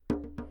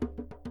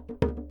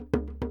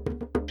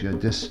You had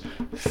this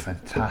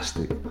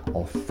fantastic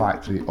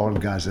olfactory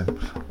orgasm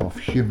of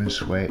human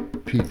sweat,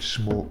 peat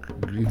smoke,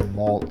 green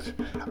malt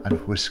and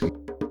whiskey.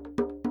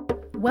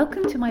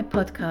 Welcome to my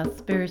podcast,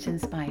 Spirit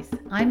and Spice.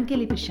 I'm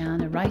Gilly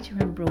Bashan, a writer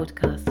and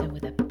broadcaster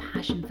with a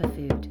passion for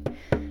food.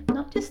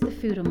 Not just the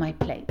food on my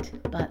plate,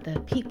 but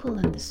the people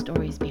and the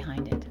stories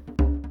behind it.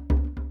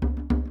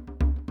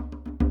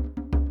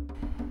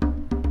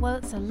 Well,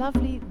 it's a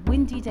lovely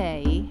windy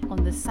day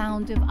on the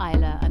Sound of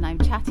Islay, and I'm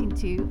chatting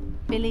to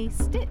Billy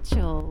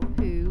Stitchell,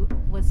 who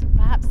was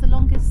perhaps the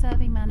longest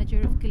serving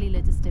manager of Caol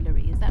Ila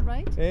Distillery. Is that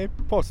right?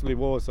 Possibly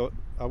was.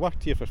 I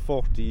worked here for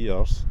 40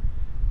 years,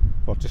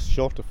 or just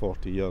short of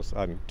 40 years,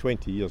 and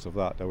 20 years of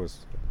that I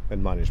was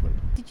in management.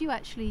 Did you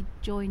actually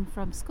join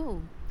from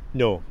school?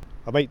 No,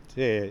 I might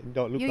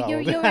not look that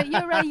old.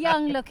 You're a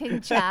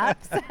young-looking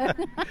chap. So.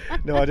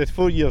 No, I did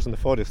 4 years in the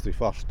forestry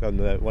first on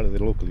one of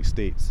the local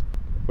estates.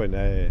 When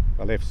I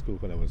left school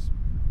when I was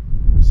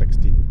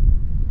 16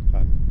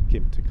 and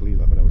came to Caol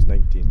Ila when I was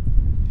 19,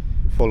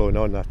 following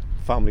on that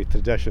family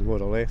tradition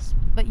more or less.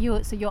 But you're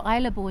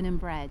Islay born and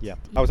bred? Yeah,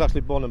 I was actually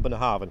born in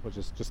Bunnahabhain, which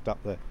is just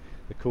up the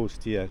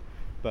coast here.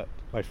 But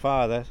my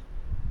father,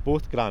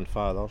 both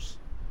grandfathers,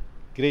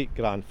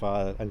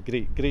 great-grandfather and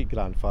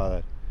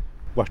great-great-grandfather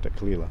worked at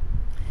Caol Ila.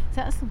 So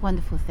that's the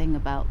wonderful thing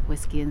about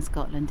whisky in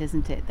Scotland,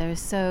 isn't it? There are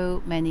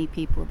so many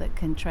people that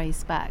can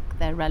trace back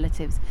their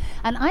relatives.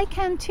 And I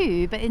can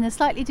too, but in a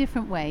slightly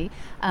different way,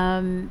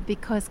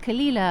 because Caol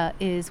Ila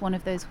is one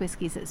of those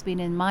whiskies that's been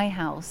in my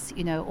house,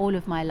 all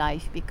of my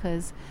life,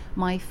 because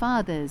my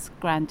father's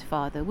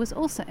grandfather was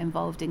also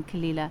involved in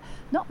Caol Ila,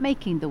 not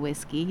making the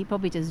whiskey, he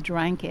probably just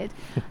drank it,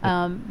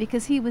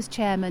 because he was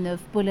chairman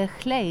of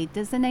Bullach Lade.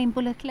 Does the name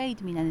Bullach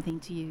Lade mean anything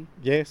to you?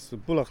 Yes,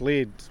 Bullach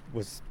Lade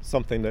was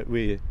something that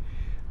we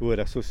were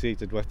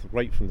associated with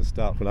right from the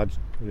start when I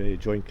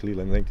joined Caol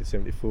Ila in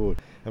 1974,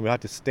 and we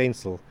had to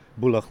stencil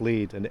Bullach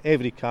Lade and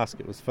every cask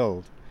was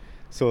filled,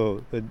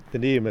 so the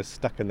name is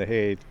stuck in the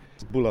head.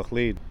 Bullach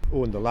Lade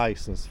owned the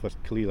licence for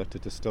Caol Ila to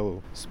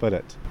distill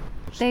spirit.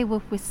 They were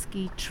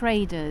whisky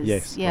traders.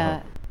 Yes,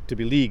 yeah. To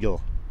be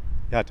legal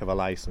you had to have a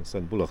licence,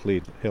 and Bullach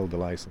Lade held the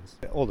licence.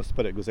 All the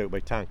spirit goes out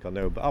by tanker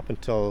now, but up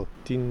until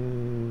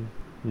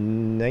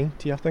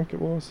 1990 I think it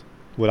was,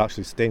 we're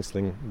actually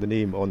stenciling the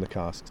name on the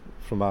cask.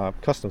 From a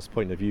customs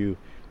point of view,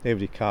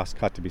 every cask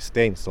had to be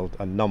stenciled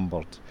and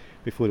numbered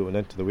before it went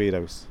into the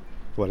warehouse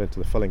or into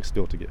the filling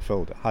store to get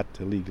filled. It had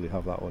to legally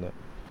have that on it.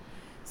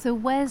 So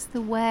where's the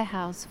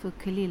warehouse for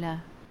Caol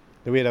Ila?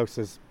 The warehouse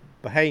is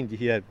behind you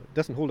here. It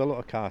doesn't hold a lot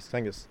of casks.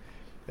 I think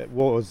it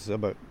was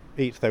about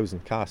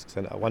 8,000 casks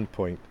in it at one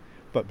point,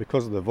 but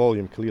because of the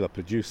volume Caol Ila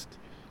produced,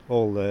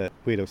 all the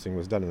warehousing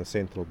was done in the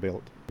central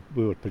belt.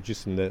 We were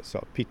producing the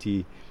sort of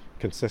peaty,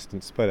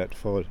 consistent spirit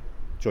for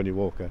Johnnie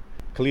Walker.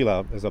 Caol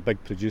Ila is a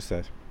big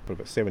producer. For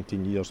about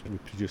 17 years we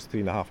produced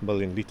 3.5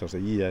 million litres a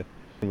year,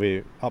 and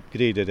we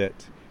upgraded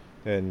it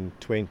in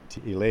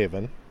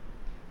 2011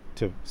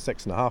 to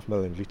 6.5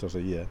 million litres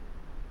a year.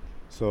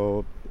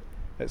 So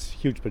it's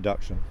huge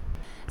production.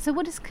 So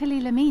what does Caol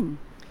Ila mean?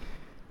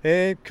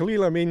 Caol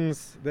Ila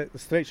means the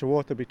stretch of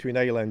water between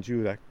Islay and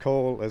Jura.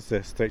 Caol is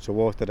the stretch of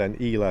water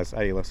and Ila is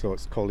Islay, so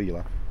it's Caol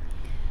Ila.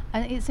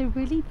 And it's a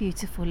really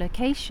beautiful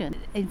location.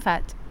 In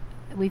fact,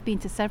 we've been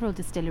to several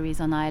distilleries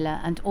on Islay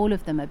and all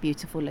of them are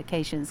beautiful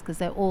locations because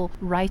they're all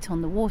right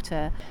on the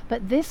water.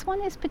 But this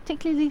one is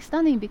particularly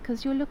stunning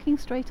because you're looking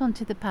straight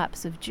onto the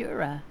paps of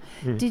Jura.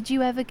 Did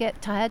you ever get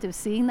tired of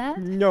seeing that?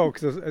 No,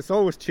 because it's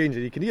always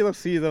changing. You can either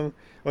see them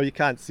or you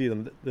can't see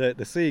them.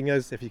 The saying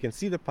is, if you can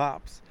see the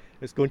paps,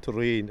 it's going to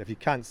rain. If you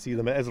can't see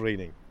them, it is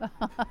raining.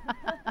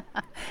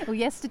 Well,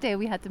 yesterday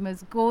we had the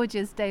most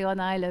gorgeous day on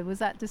Islay. Was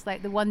that just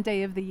like the one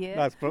day of the year?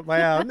 That's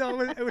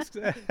no, it was.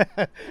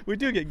 We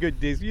do get good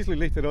days. Usually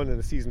later on in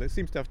the season, it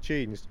seems to have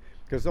changed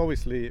because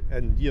obviously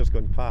in years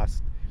gone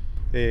past,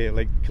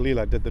 like Caol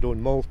Ila did their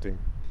own malting.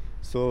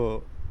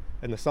 So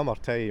in the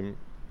summertime,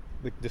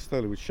 the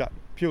distillery was shut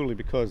purely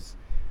because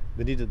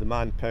they needed the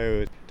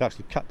manpower to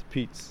actually cut the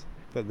peats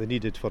that they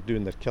needed for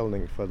doing their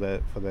kilning for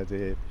the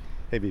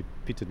heavy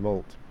peated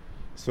malt.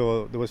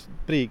 So there was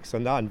breaks,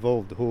 and that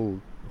involved the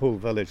whole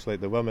village. Like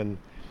the women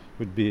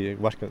would be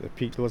working at the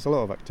peat. There was a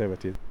lot of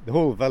activity. The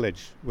whole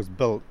village was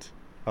built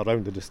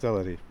around the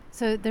distillery.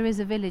 So there is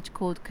a village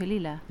called Caol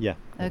Ila? Yeah.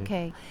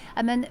 Okay.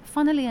 And then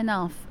funnily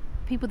enough,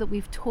 people that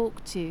we've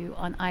talked to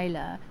on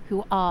Islay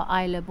who are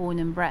Islay born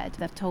and bred,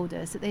 they've told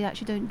us that they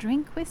actually don't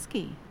drink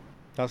whiskey.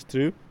 That's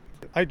true.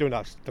 I don't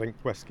actually drink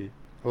whiskey.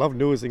 I love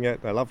nosing it,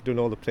 I love doing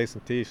all the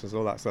presentations,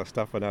 all that sort of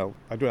stuff, and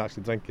I don't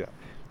actually drink it.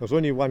 There's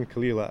only one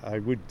Caol Ila I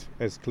would,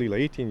 is Caol Ila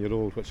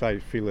 18-year-old, which I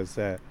feel is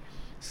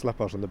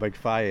slippers on the big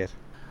fire.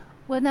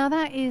 Well, now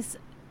that is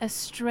a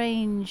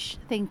strange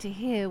thing to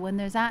hear when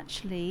there's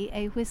actually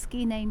a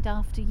whiskey named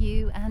after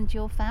you and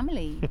your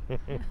family.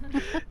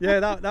 Yeah,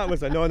 that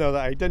was an honour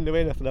that I didn't know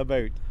anything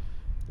about.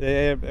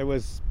 It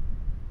was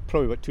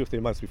probably about 2 or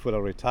 3 months before I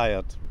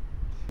retired.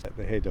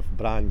 The head of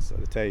brands at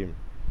the time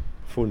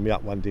phoned me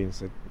up one day and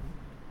said,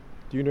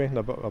 "Do you know anything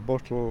about a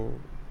bottle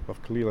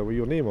of Caol Ila with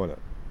your name on it?"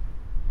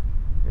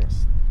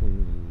 Yes.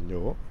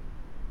 No.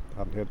 I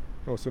haven't heard.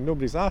 Oh, so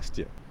nobody's asked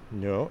you?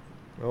 No.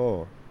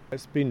 Oh,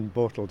 it's been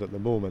bottled at the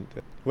moment.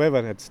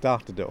 Whoever had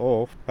started it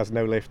off has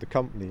now left the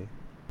company.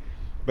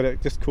 But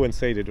it just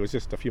coincided, it was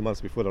just a few months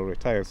before I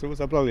retired, so it was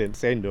a brilliant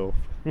send-off.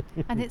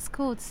 And it's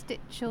called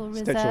Stitchell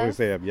Reserve. Stitchell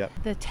Reserve, yeah.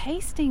 The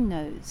tasting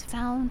notes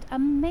sound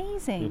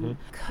amazing.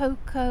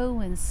 Cocoa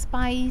and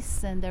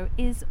spice, and there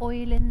is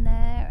oil in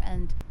there,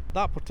 and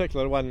That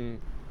particular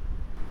one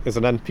is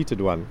an unpeated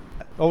one.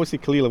 Obviously,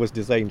 Caol Ila was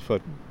designed for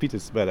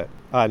peated spirit,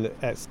 and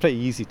it's pretty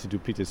easy to do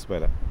peated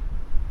spirit.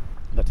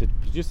 But to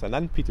produce an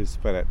unpeated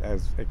spirit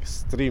is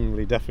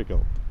extremely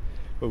difficult.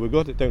 But we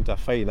got it down to a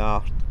fine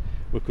art.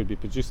 We could be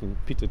producing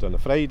peated on a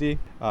Friday,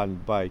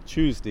 and by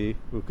Tuesday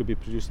we could be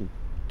producing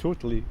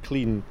totally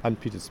clean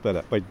unpeated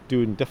spirit by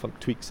doing different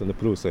tweaks in the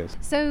process.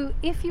 So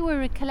if you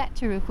were a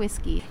collector of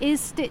whiskey, is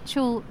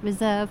Stitchell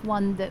Reserve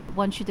one that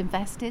one should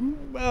invest in?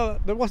 Well,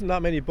 there wasn't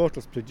that many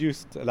bottles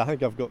produced, and I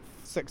think I've got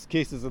 6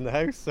 cases in the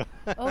house. So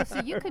Oh,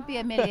 so you could be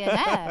a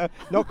millionaire.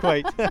 Not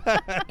quite.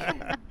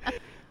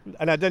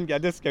 And I didn't get a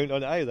discount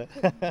on it either.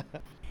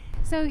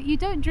 So you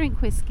don't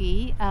drink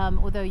whiskey,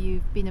 although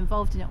you've been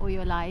involved in it all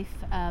your life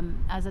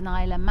as an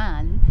Islay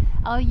man.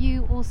 Are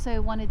you also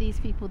one of these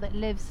people that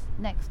lives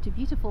next to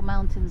beautiful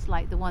mountains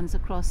like the ones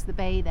across the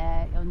bay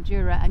there on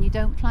Jura, and you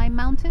don't climb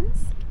mountains?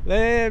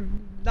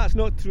 That's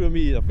not true of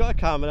me. I've got a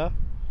camera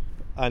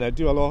and I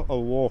do a lot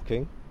of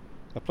walking.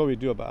 I probably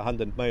do about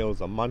 100 miles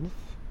a month.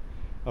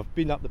 I've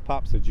been up the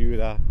Paps of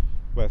Jura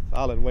with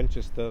Alan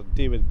Winchester,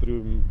 David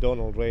Broom,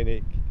 Donald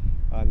Rennick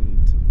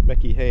and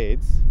Mickey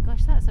Heads.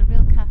 Gosh, that's a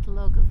real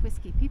catalogue of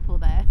whiskey people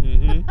there.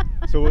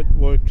 So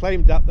we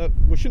climbed up.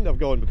 We shouldn't have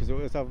gone because it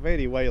was a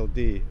very wild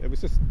day. It was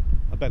just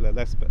a bit like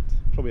this, but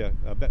probably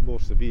a bit more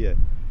severe.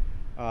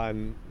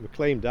 And we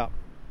climbed up,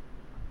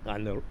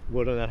 and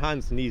we're on our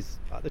hands and knees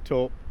at the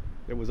top.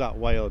 It was that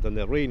wild, and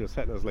the rain was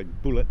hitting us like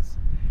bullets.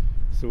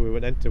 So we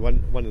went into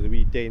one of the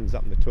wee dens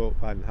up on the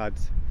top and had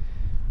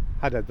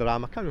a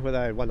dram. I can't remember whether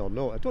I had one or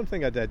not. I don't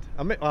think I did.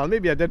 Well,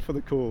 maybe I did for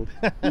the cold.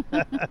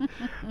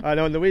 And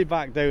on the way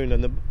back down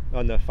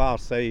on the far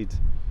side,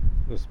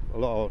 there's a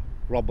lot of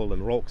rubble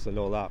and rocks and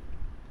all that.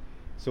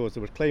 So as I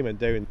was climbing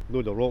down, a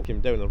load of rock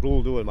came down and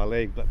rolled over my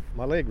leg, but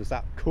my leg was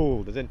that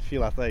cold, I didn't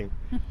feel a thing.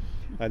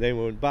 And then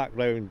we went back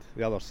round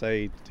the other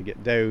side to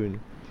get down,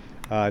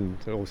 and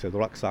obviously the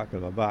rucksack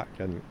on my back,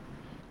 and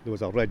there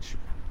was a ridge,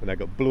 and I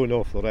got blown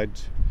off the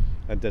ridge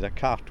and did a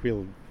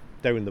cartwheel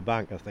down the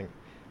bank. I think,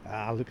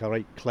 I look a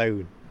right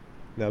clown.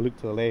 And I looked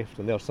to the left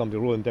and there's somebody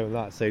rolling down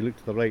that side, looked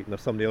to the right and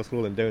there's somebody else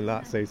rolling down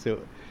that side,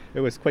 so it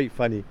was quite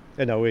funny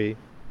in a way.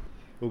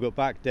 We got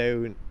back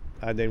down,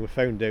 and then we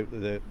found out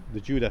that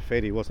the Jura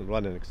ferry wasn't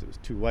running because it was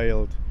too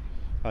wild,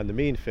 and the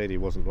main ferry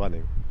wasn't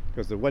running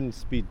because the wind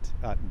speed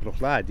at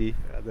Bruichladdich,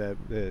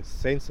 the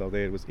sensor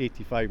there, was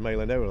 85 mile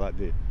an hour that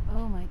day.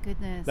 Oh my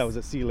goodness. That was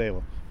at sea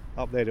level.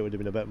 Up there it would have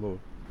been a bit more.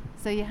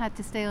 So you had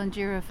to stay on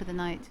Jura for the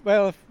night?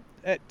 Well,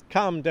 it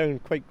calmed down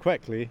quite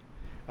quickly,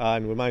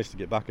 and we managed to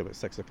get back about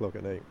 6 o'clock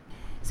at night.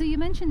 So you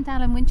mentioned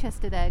Alan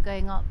Winchester there,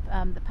 going up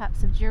the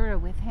Paps of Jura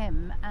with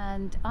him,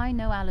 and I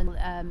know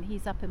Alan,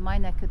 he's up in my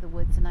neck of the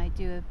woods, and I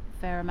do a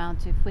fair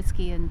amount of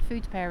whiskey and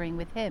food pairing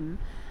with him,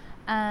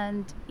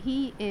 and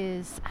he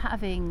is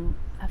having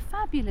a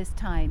fabulous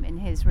time in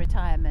his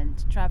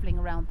retirement, travelling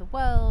around the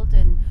world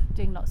and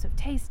doing lots of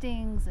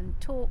tastings and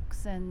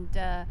talks, and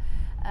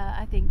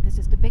I think there's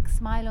just a big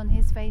smile on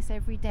his face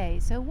every day.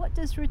 So what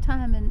does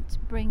retirement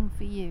bring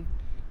for you?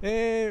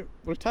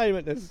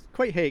 Retirement is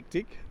quite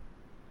hectic.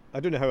 I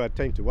don't know how I had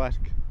time to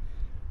work.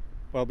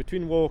 Well,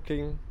 between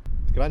walking,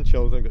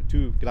 grandchildren, I've got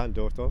 2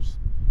 granddaughters,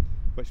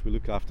 which we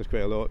look after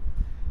quite a lot.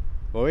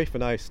 My wife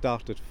and I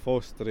started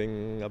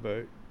fostering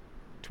about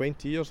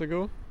 20 years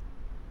ago.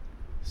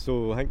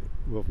 So I think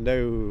we've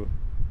now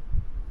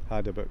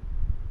had about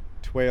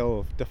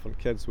 12 different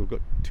kids. We've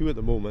got 2 at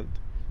the moment.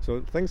 So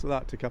things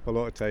like that took up a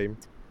lot of time.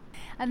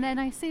 And then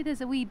I see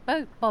there's a wee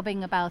boat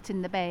bobbing about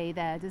in the bay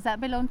there. Does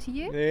that belong to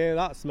you? Yeah,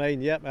 that's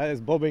mine, yep. It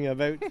is bobbing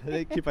about.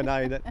 Keep an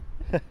eye on it.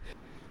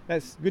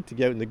 It's good to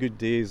get out in the good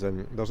days,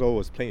 and there's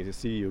always plenty to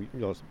see. You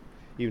know,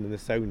 even in the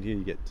Sound here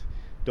you get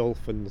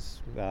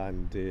dolphins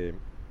and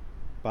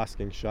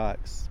basking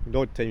sharks. The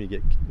odd time you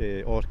get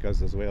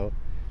orcas as well.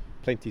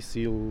 Plenty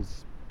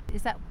seals.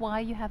 Is that why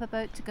you have a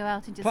boat, to go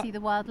out and just see the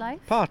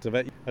wildlife? Part of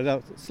it. I had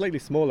a slightly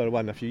smaller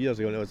one a few years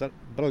ago, and it was a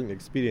brilliant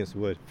experience.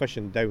 We were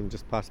fishing down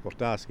just past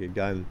Portaski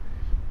again.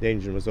 The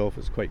engine was off,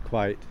 it was quite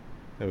quiet,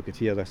 and we could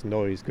hear this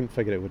noise. Couldn't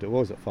figure out what it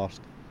was at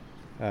first,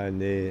 and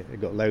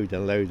it got louder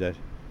and louder.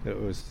 It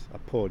was a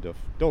pod of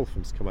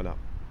dolphins coming up.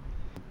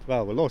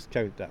 Well, we lost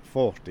count at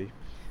 40,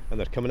 and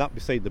they're coming up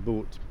beside the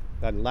boat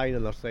and lying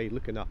on their side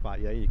looking up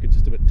at you. You could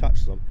just about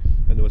touch them,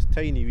 and there was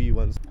tiny wee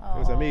ones. It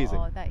was amazing.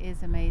 Oh, that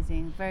is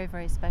amazing. Very,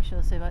 very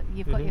special. So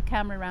you've got your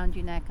camera around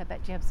your neck. I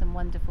bet you have some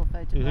wonderful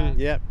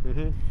photographs.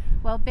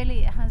 Well, Billy,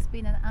 it has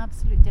been an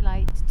absolute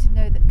delight to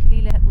know that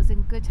Caol Ila was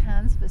in good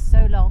hands for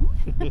so long.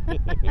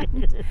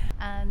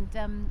 and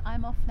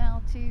I'm off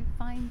now to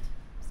find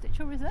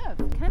Stitchell Reserve?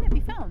 Can it be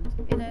found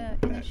in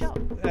a shop?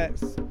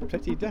 It's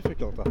pretty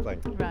difficult, I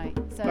think. Right.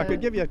 So I could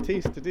give you a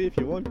taste today if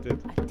you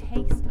wanted. a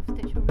taste of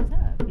Stitchell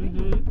Reserve.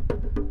 Really?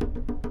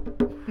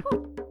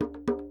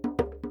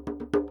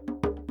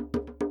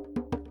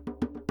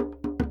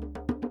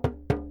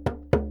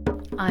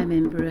 I'm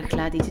in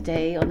Bruichladdich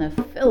today on a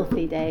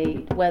filthy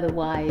day,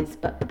 weather-wise,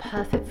 but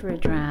perfect for a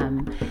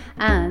dram.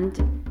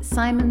 And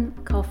Simon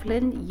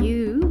Coughlin,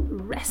 you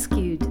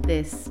rescued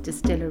this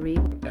distillery.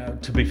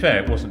 To be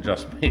fair, it wasn't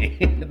just me.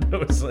 There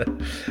was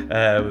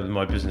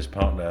my business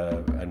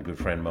partner and good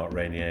friend Mark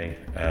Rainier,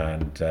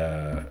 and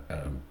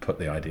put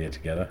the idea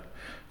together,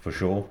 for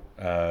sure.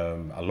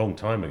 A long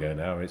time ago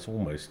now. It's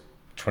almost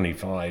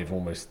 25,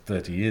 almost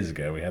 30 years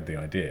ago we had the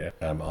idea.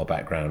 Our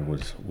background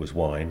was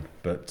wine,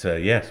 but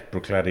yes,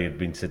 Bruichladdich had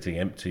been sitting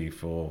empty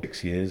for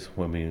 6 years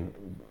when we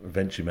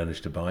eventually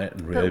managed to buy it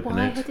and reopen it. But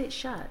why had it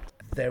shut?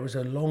 There was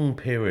a long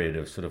period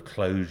of sort of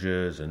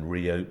closures and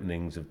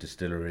reopenings of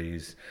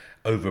distilleries,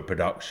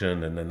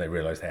 overproduction, and then they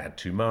realised they had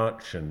too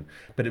much.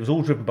 But it was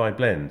all driven by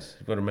blends.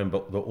 You've got to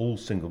remember that all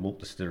single malt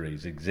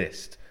distilleries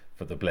exist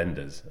for the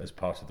blenders as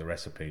part of the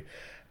recipe.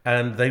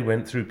 And they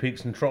went through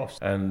peaks and troughs,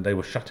 and they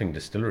were shutting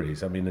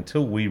distilleries. I mean,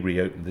 until we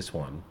reopened this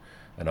one,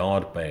 and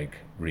Ardbeg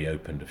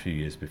reopened a few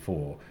years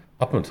before,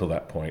 up until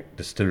that point,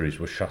 distilleries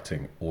were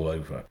shutting all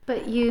over.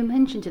 But you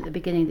mentioned at the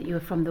beginning that you were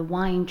from the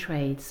wine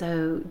trade.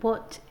 So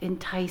what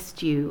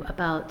enticed you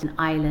about an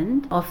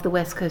island off the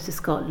west coast of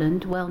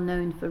Scotland, well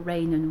known for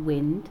rain and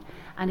wind,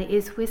 and it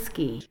is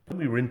whisky?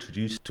 We were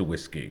introduced to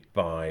whisky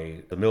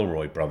by the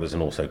Milroy brothers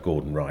and also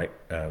Gordon Wright,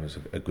 was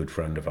a good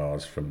friend of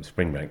ours from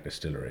Springbank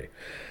Distillery,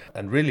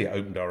 and really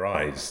opened our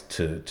eyes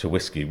to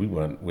whisky. We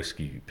weren't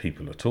whisky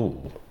people at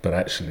all, but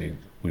actually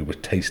we were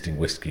tasting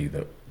whisky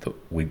that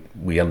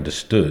we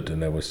understood,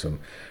 and there were some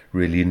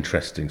really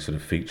interesting sort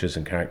of features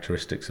and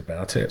characteristics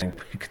about it. And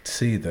we could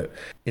see that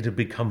it had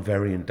become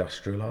very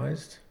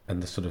industrialised,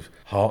 and the sort of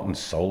heart and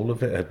soul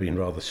of it had been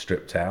rather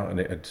stripped out, and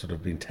it had sort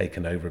of been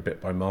taken over a bit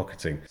by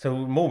marketing. So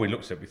the more we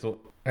looked at it, we thought,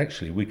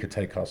 actually, we could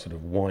take our sort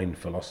of wine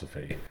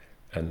philosophy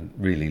and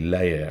really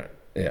layer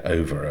it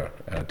over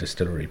a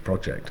distillery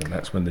project, and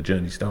that's when the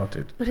journey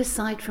started. But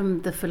aside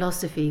from the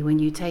philosophy, when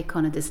you take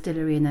on a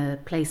distillery in a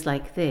place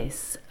like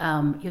this,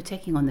 you're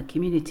taking on the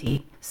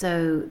community.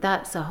 So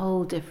that's a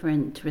whole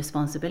different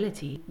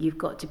responsibility. You've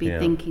got to be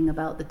thinking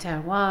about the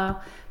terroir,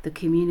 the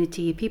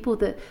community, people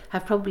that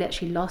have probably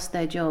actually lost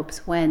their jobs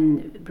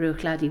when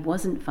Bruichladdich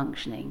wasn't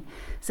functioning.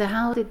 So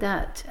how did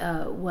that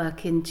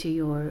work into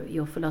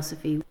your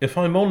philosophy? If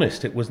I'm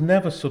honest, it was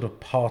never sort of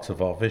part of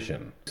our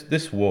vision.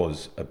 This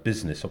was a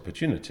business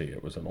opportunity.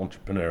 It was an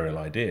entrepreneurial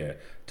idea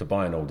to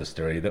buy an old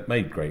distillery that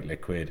made great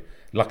liquid.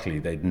 Luckily,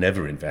 they'd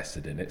never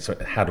invested in it, so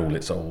it had all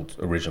its old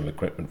original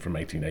equipment from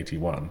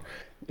 1881.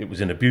 It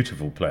was in a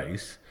beautiful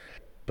place,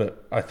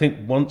 but I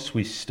think once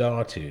we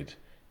started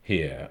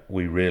here,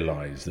 we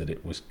realised that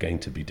it was going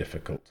to be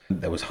difficult.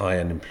 There was high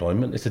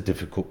unemployment. It's a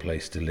difficult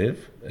place to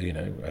live.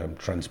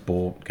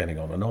 Transport, getting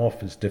on and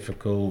off is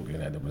difficult.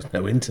 There was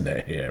no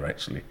internet here,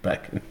 actually,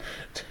 back in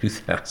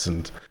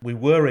 2000. We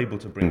were able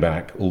to bring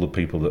back all the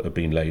people that had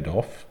been laid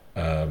off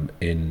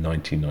in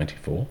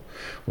 1994,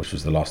 which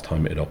was the last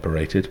time it had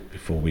operated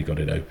before we got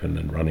it open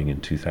and running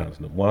in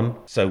 2001.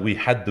 So we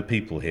had the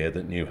people here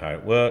that knew how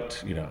it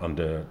worked,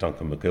 under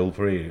Duncan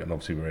McGilvery, and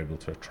obviously we were able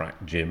to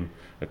attract Jim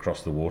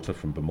across the water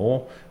from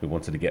Bamore, who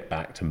wanted to get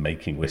back to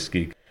making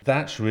whisky.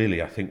 That's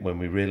really, I think, when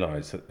we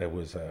realised that there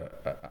was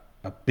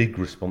a big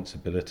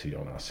responsibility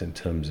on us in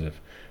terms of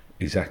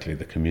exactly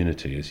the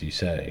community, as you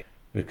say.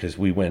 Because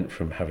we went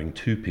from having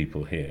 2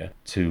 people here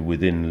to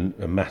within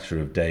a matter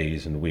of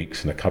days and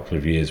weeks and a couple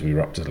of years, we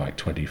were up to like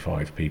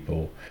 25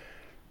 people.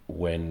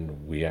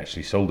 When we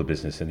actually sold the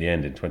business in the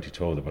end in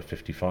 2012, there were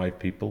 55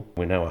 people.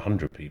 We're now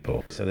 100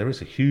 people. So there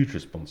is a huge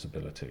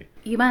responsibility.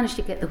 You managed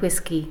to get the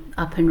whisky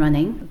up and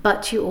running,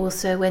 but you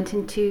also went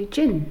into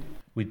gin.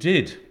 We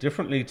did,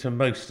 differently to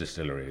most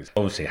distilleries.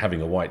 Obviously,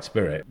 having a white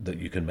spirit that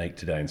you can make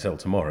today and sell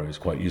tomorrow is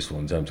quite useful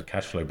in terms of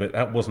cash flow, but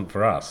that wasn't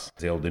for us.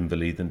 The old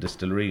Inverleithen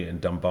distillery in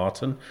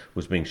Dumbarton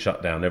was being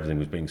shut down, everything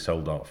was being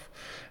sold off.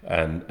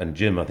 And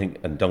Jim, I think,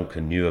 and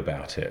Duncan knew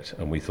about it,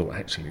 and we thought,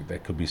 actually, there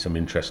could be some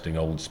interesting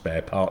old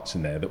spare parts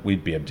in there that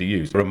we'd be able to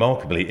use.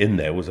 Remarkably, in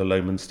there was a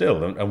Lowman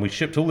still, and we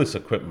shipped all this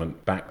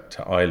equipment back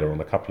to Islay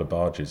on a couple of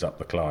barges up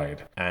the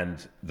Clyde,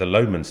 and the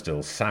Lowman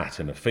still sat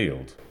in a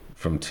field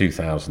from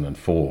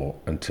 2004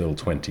 until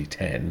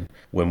 2010,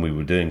 when we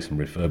were doing some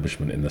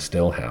refurbishment in the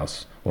still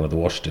house. One of the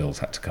wash stills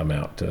had to come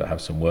out to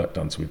have some work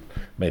done, so we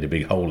made a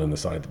big hole in the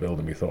side of the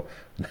building. We thought,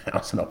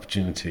 now's an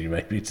opportunity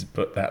maybe to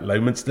put that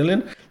Lowman still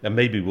in, and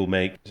maybe we'll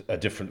make a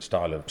different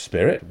style of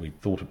spirit. We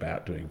thought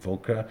about doing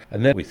vodka,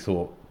 and then we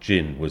thought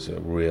gin was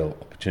a real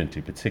opportunity,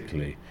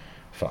 particularly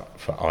for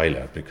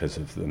Islay, because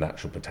of the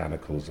natural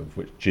botanicals, of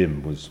which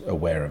Jim was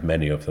aware of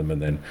many of them.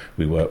 And then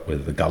we worked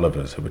with the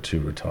Gullivers, who were 2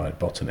 retired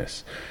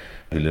botanists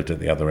who lived at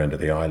the other end of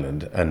the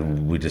island,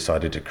 and we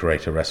decided to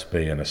create a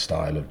recipe and a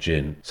style of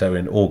gin. So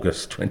in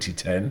August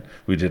 2010,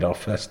 we did our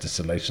first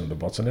distillation of The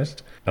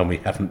Botanist, and we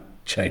haven't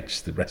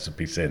changed the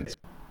recipe since.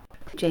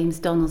 James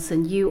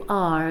Donaldson, you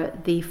are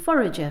the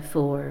forager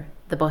for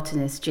the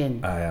Botanist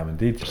Gin. I am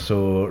indeed.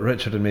 So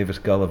Richard and Mavis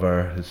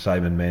Gulliver, as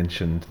Simon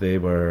mentioned, they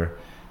were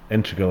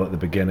integral at the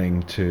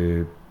beginning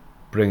to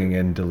bringing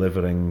in,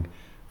 delivering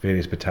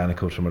various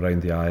botanicals from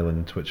around the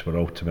island, which were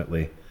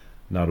ultimately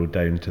narrowed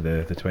down to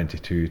the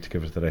 22 to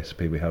give us the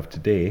recipe we have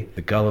today.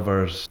 The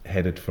Gullivers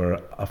headed for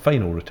a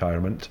final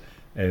retirement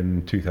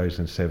in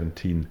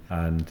 2017,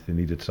 and they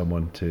needed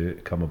someone to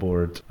come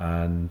aboard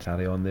and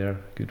carry on their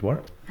good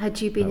work.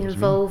 Had you been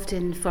involved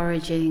in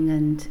foraging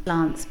and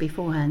plants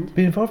beforehand?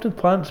 Been involved in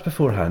plants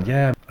beforehand,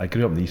 yeah. I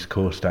grew up on the East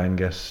Coast,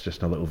 Angus,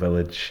 just in a little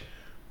village.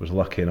 Was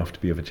lucky enough to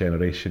be of a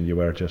generation you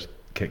were just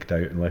kicked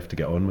out and left to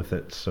get on with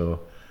it. So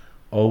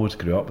always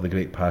grew up with a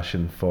great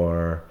passion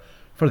for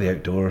the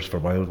outdoors, for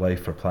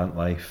wildlife, for plant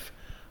life,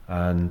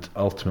 and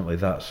ultimately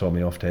that saw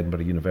me off to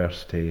Edinburgh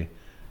University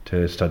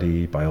to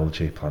study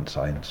biology, plant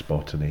science,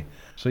 botany.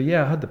 So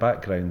yeah, I had the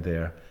background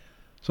there.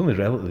 It's only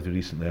relatively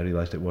recently I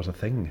realised it was a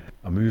thing,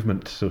 a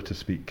movement, so to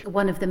speak.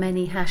 One of the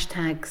many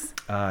hashtags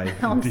Aye,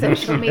 on indeed.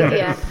 social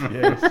media.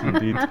 Yes,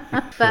 indeed.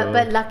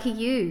 But lucky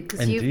you,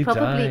 because you've Indeed,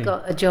 probably aye.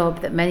 got a job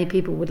that many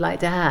people would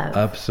like to have.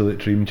 Absolute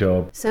dream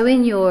job. So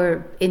in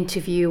your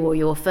interview or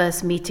your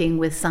first meeting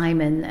with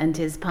Simon and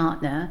his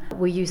partner,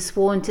 were you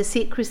sworn to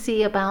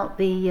secrecy about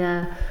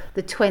the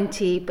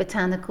 20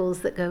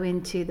 botanicals that go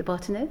into The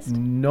Botanist?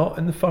 Not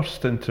in the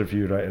first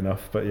interview, right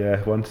enough, but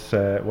yeah, once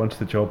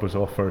the job was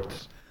offered,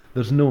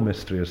 there's no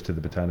mystery as to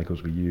the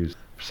botanicals we use.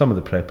 Some of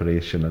the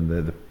preparation and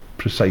the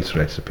precise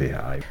recipe,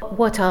 aye.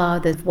 What are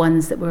the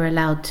ones that we're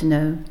allowed to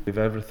know? We've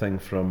everything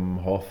from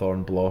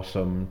hawthorn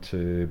blossom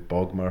to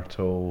bog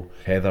myrtle,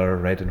 heather,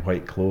 red and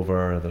white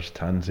clover, there's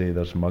tansy,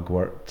 there's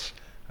mugwort,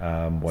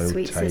 wild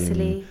Sweet thyme,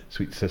 Cicely.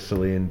 sweet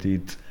Cicely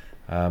indeed.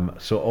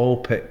 So all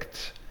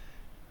picked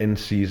in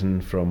season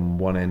from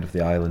one end of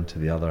the island to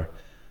the other.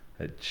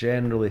 It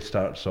generally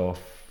starts off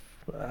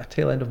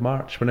tail end of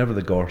March, whenever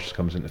the gorse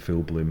comes into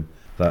full bloom.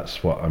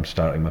 That's what I'm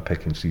starting my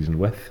picking season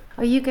with.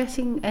 Are you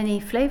getting any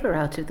flavour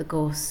out of the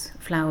gorse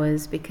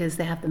flowers, because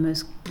they have the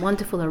most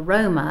wonderful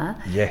aroma?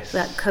 Yes.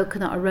 That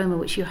coconut aroma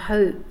which you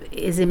hope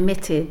is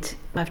emitted.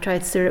 I've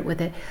tried syrup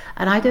with it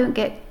and I don't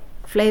get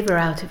flavour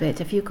out of it.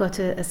 Have you got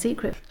a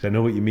secret? So I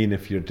know what you mean.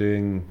 If you're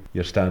doing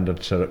your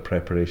standard syrup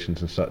preparations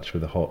and such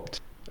with the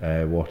hot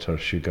water,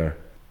 sugar,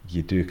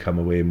 you do come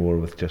away more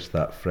with just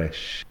that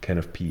fresh kind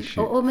of pea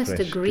shoot. Almost a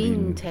fresh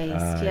green taste,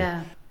 Aye.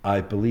 yeah. I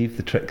believe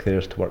the trick there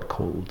is to work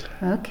cold.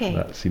 Okay.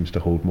 That seems to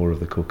hold more of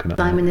the coconut.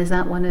 Simon, is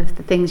that one of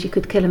the things you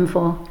could kill him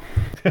for?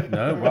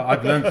 No, well,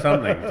 I've learned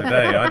something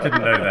today. I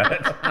didn't know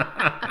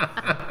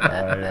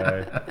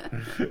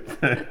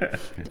that.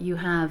 You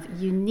have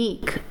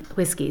unique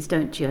whiskies,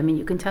 don't you? I mean,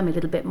 you can tell me a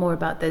little bit more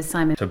about those,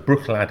 Simon. So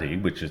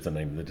Brookladdy, which is the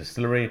name of the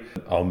distillery,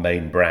 our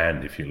main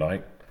brand, if you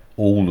like,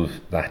 all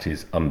of that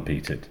is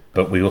unpeated.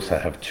 But we also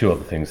have two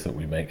other things that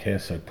we make here.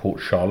 So Port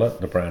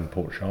Charlotte, the brand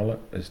Port Charlotte,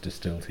 is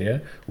distilled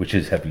here, which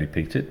is heavily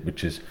peated,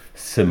 which is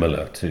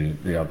similar to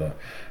the other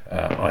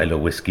Islay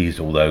whiskies,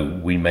 although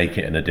we make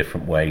it in a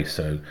different way.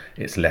 So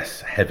it's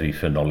less heavy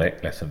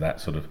phenolic, less of that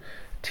sort of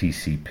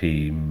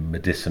TCP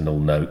medicinal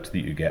note that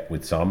you get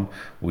with some.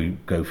 We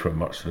go for a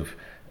much sort of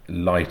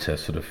lighter,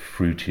 sort of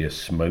fruitier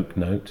smoke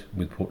note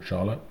with Port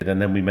Charlotte.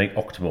 And then we make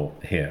Octomore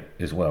here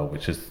as well,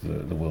 which is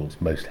the world's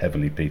most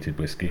heavily peated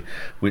whiskey,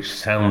 which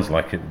sounds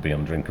like it would be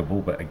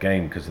undrinkable, but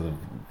again, because of the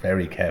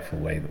very careful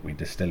way that we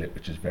distill it,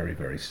 which is very,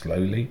 very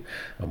slowly,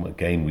 and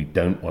again, we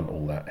don't want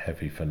all that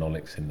heavy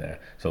phenolics in there.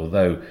 So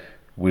although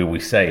we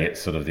say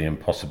it's sort of the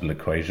impossible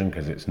equation,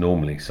 because it's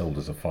normally sold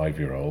as a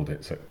 5-year-old,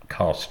 it's at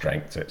cask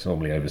strength, so it's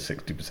normally over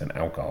 60%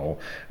 alcohol,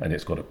 and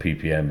it's got a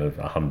ppm of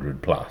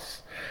 100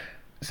 plus.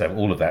 So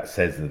all of that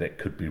says that it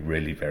could be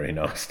really very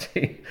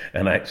nasty,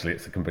 and actually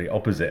it's the complete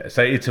opposite.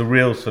 So it's a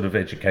real sort of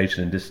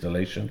education in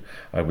distillation,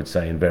 I would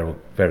say, and very,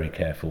 very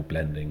careful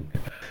blending.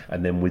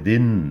 And then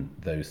within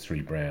those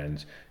three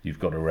brands, you've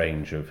got a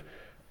range of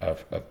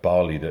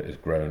barley that is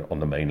grown on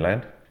the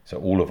mainland. So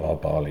all of our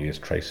barley is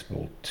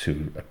traceable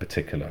to a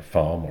particular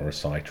farm or a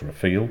site or a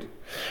field,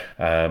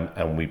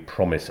 and we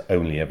promise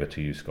only ever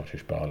to use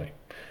Scottish barley.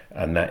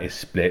 And that is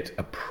split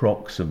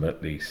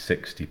approximately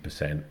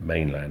 60%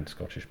 mainland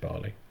Scottish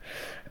barley,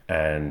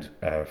 and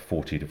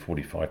 40 to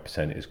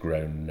 45% is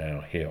grown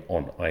now here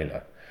on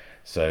Islay.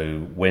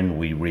 So when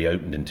we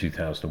reopened in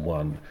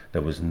 2001,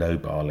 there was no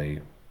barley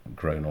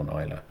grown on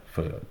Islay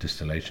for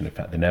distillation. In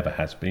fact, there never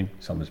has been.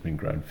 Some has been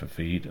grown for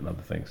feed and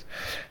other things.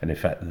 And in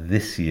fact,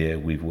 this year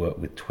we've worked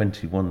with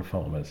 21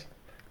 farmers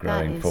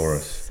growing for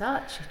us.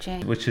 Such a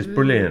change. Which is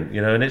brilliant,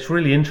 you know, and it's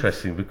really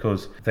interesting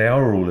because they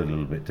are all a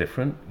little bit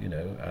different, you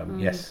know.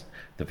 Yes,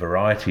 the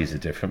varieties are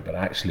different, but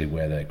actually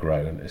where they're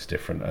grown is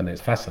different. And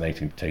it's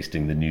fascinating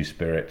tasting the new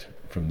spirit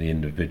from the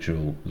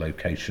individual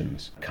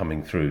locations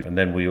coming through. And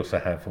then we also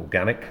have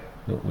organic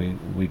that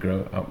we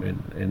grow up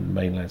in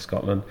mainland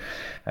Scotland,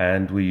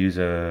 and we use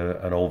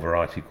an old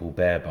variety called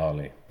Bear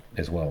barley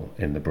as well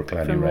in the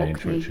Brookladdy From range,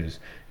 Orkney. which is,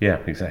 yeah,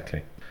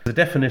 exactly. The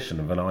definition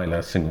of an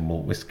Islay single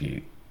malt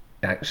whiskey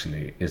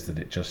actually is that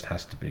it just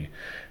has to be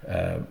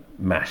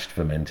mashed,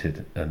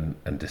 fermented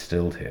and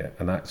distilled here,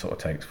 and that sort of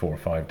takes 4 or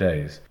 5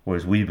 days,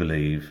 whereas we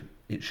believe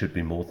it should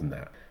be more than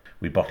that.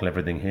 We bottle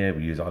everything here.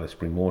 We use Islay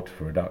spring water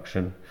for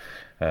reduction.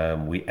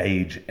 We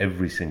age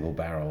every single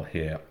barrel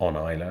here on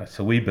Islay,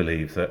 so we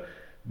believe that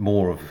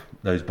more of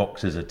those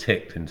boxes are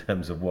ticked in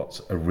terms of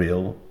what's a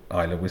real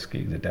Islay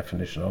whiskey, the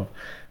definition of,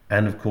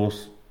 and of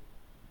course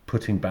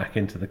putting back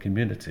into the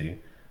community,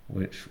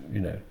 which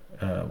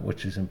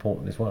which is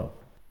important as well.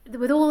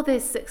 With all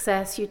this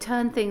success, you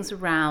turn things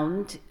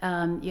around.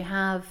 You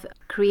have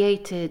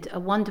created a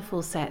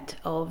wonderful set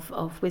of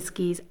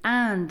whiskies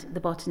and the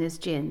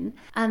Botanist gin,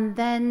 and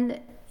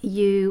then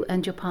you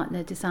and your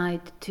partner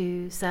decide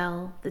to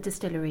sell the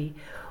distillery.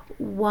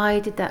 Why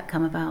did that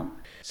come about?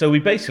 So we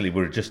basically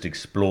were just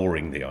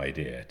exploring the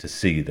idea to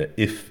see that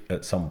if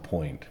at some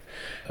point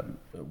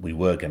we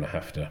were going to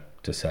have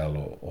to sell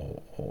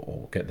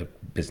or get the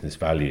business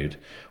valued,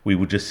 we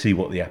would just see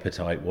what the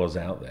appetite was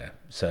out there.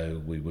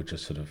 So we were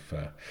just sort of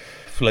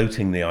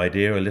floating the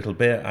idea a little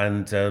bit,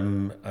 and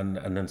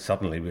then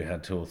suddenly we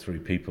had 2 or 3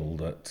 people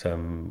that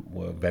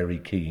were very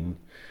keen.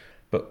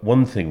 But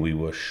one thing we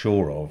were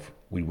sure of,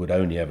 we would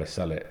only ever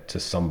sell it to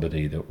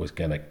somebody that was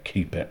going to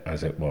keep it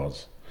as it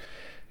was.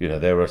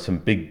 There are some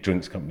big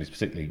drinks companies,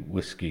 particularly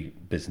whiskey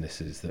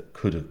businesses, that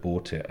could have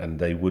bought it, and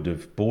they would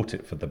have bought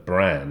it for the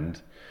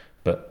brand,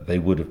 but they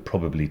would have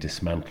probably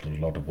dismantled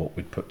a lot of what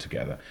we'd put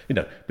together.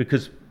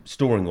 Because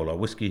storing all our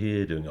whiskey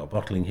here, doing our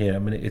bottling here, I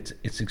mean,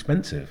 it's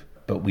expensive.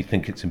 But we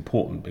think it's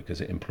important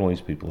because it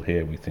employs people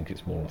here. We think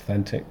it's more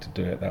authentic to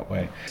do it that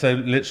way. So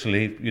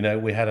literally,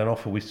 we had an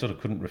offer we sort of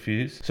couldn't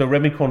refuse. So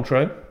Rémy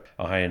Cointreau,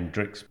 a high-end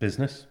Drix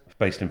business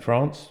based in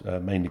France,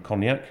 mainly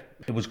cognac.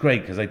 It was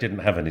great because they didn't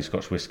have any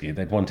Scotch whisky.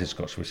 They'd wanted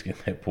Scotch whisky in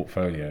their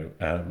portfolio.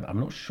 I'm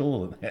not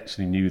sure that they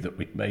actually knew that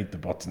we made the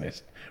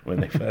Botanist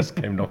when they first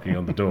came knocking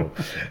on the door.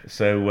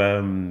 So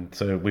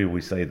we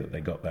always say that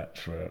they got that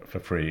for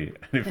free.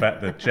 And in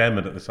fact, the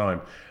chairman at the time,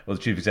 or the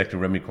chief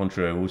executive, Rémy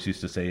Cointreau, always used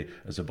to say,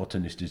 as a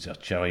botanist, is a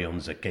cherry on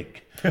the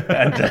cake.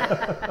 And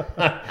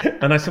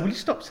I said, will you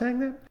stop saying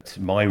that?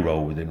 My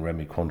role within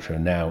Rémy Cointreau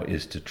now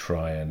is to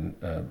try and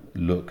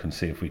look and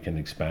see if we can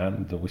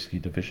expand the whisky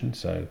division.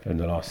 So in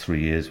the last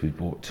 3 years, we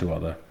bought 2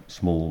 other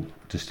small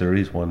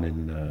distilleries, one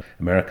in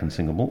American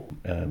single malt,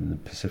 the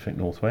Pacific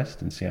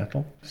Northwest in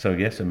Seattle. So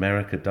yes,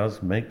 America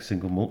does make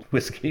single malt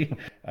whiskey,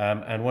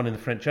 and one in the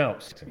French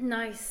Alps.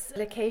 Nice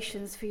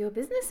locations for your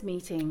business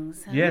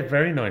meetings. Huh? Yeah,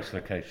 very nice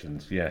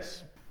locations,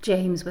 yes.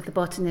 James, with the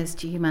Botanist,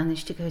 do you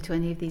manage to go to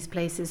any of these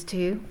places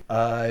too?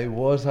 I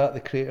was at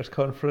the Creators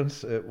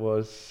Conference. It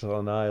was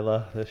on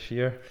Islay this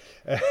year.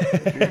 So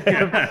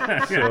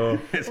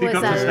it was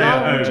a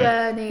long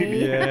journey.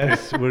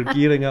 Yes, we're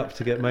gearing up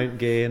to get Mount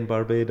Gay in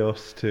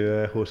Barbados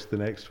to host the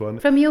next one.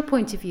 From your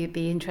point of view, it'd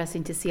be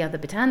interesting to see other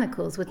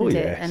botanicals, wouldn't it?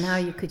 Yes. And how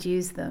you could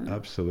use them.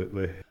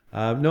 Absolutely.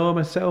 No,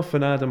 myself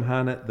and Adam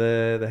Hannett,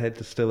 the head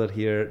distiller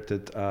here,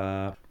 did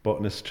a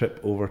botanist trip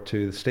over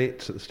to the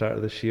States at the start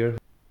of this year.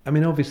 I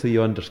mean, obviously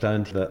you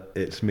understand that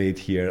it's made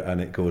here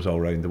and it goes all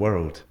around the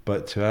world,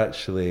 but to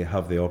actually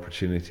have the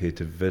opportunity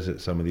to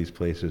visit some of these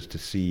places, to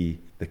see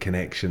the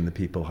connection the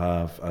people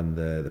have and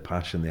the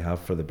passion they have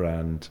for the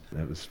brand,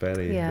 it was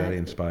very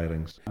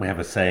inspiring. We have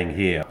a saying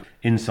here,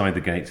 inside the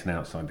gates and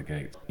outside the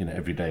gates.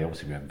 Every day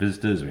obviously we have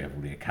visitors, we have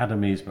all the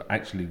academies, but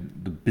actually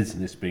the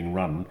business being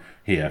run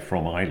here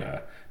from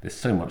Islay, there's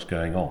so much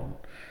going on.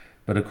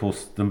 But of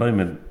course, the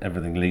moment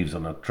everything leaves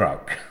on a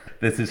truck,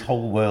 there's this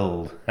whole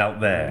world out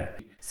there.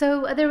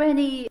 So are there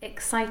any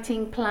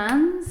exciting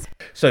plans?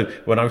 So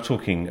when I was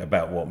talking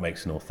about what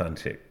makes an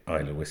authentic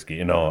Islay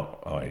whiskey in our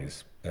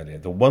eyes earlier,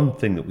 the one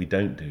thing that we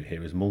don't do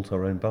here is malt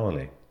our own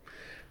barley,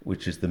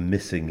 which is the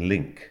missing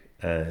link.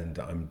 And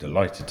I'm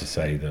delighted to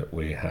say that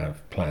we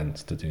have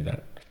plans to do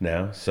that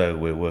now. So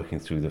we're working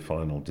through the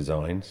final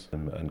designs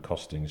and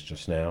costings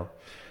just now.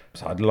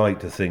 So I'd like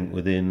to think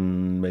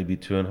within maybe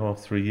 2.5,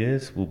 3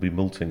 years, we'll be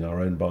malting our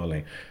own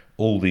barley.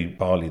 All the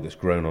barley that's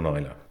grown on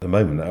Islay. At the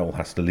moment, that all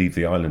has to leave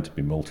the island to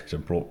be malted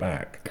and brought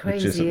back,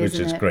 which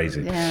is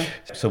crazy. Yeah.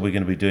 So we're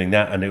going to be doing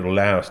that, and it will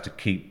allow us to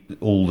keep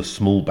all the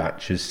small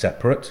batches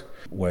separate,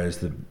 whereas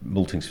the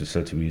malting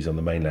facility we use on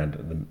the mainland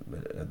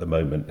at the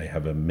moment, they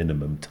have a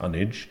minimum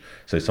tonnage.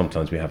 So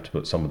sometimes we have to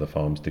put some of the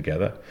farms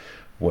together,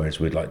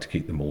 whereas we'd like to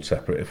keep them all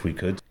separate if we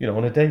could.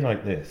 On a day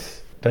like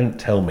this, don't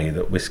tell me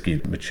that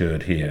whiskey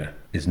matured here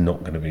is not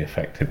going to be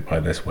affected by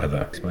this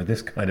weather, by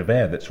this kind of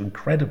air that's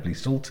incredibly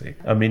salty.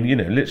 I mean,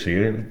 literally,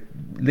 you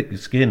lick your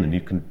skin and you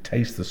can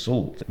taste the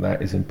salt.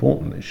 That is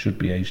important. It should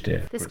be aged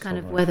here. This kind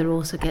of weather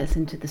also gets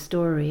into the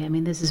story. I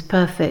mean, this is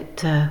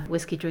perfect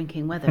whiskey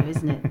drinking weather,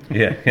 isn't it?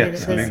 Yeah,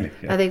 absolutely.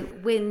 Yeah. I think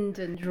wind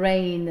and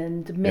rain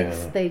and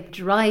mist, they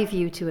drive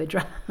you to a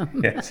dram.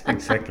 Yes,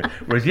 exactly.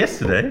 Whereas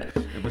yesterday,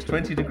 it was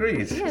 20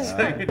 degrees. Yeah.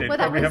 So you did Well,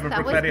 probably have a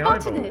Bruichladdich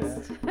highball.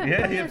 Botanist.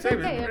 Yeah, Yes, same,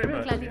 okay, a very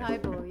much. Bruichladdich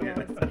highball, yes.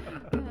 Yeah.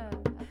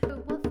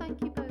 Well,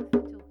 thank you both for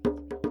talking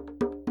to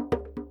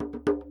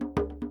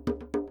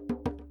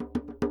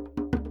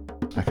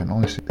me. I can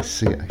honestly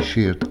say I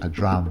shared a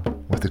dram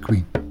with the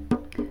Queen.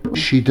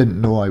 She didn't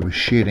know I was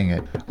sharing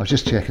it. I was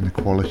just checking the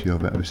quality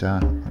of it. It was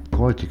a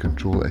quality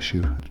control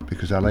issue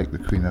because I like the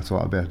Queen. I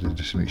thought I'd better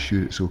just make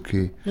sure it's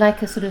okay.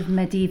 Like a sort of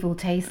medieval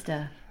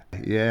taster.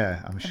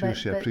 Yeah, I'm sure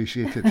she But-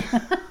 appreciated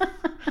it.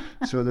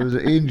 So there was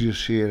an Angel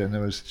share and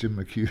there was Jim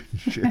McEwen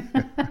share.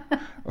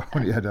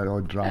 Only had an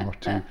odd drama or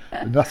two,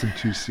 but nothing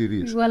too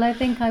serious. Well, I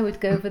think I would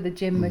go for the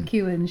Jim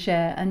McEwen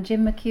share. And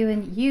Jim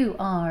McEwen, you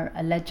are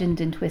a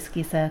legend in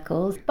whisky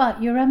circles,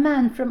 but you're a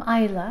man from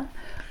Islay.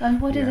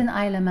 And what is Yeah. an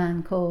Islay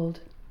man called?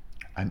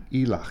 An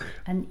Elach,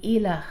 An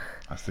Elach.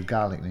 that's the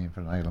Gaelic name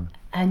for an island.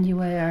 And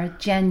you are a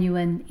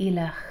genuine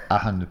Elach.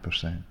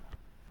 100%.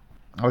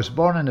 I was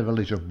born in the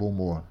village of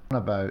Bowmore,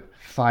 about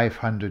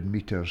 500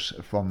 metres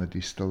from the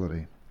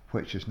distillery,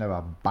 which is now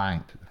a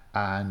bank.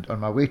 And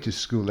on my way to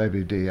school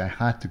every day, I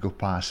had to go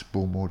past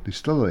Bowmore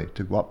Distillery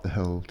to go up the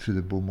hill to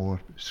the Bowmore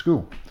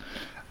School.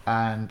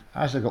 And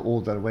as I got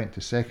older, I went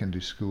to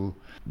secondary school.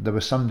 There were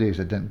some days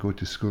I didn't go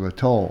to school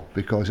at all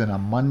because on a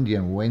Monday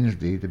and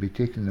Wednesday they'd be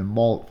taking the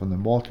malt from the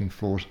malting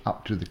floors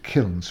up to the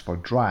kilns for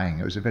drying.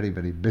 It was a very,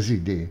 very busy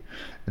day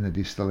in the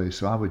distillery,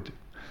 so I would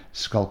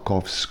skulk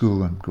off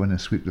school and go in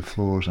and sweep the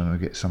floors, and I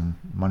would get some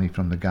money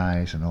from the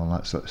guys and all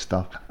that sort of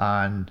stuff.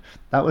 And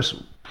that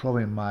was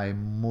probably my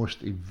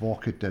most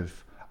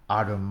evocative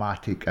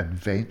aromatic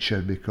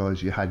adventure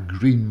because you had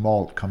green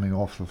malt coming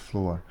off the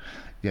floor,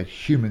 you had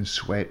human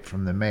sweat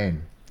from the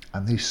men,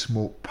 and they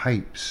smoked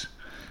pipes,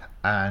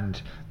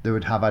 and they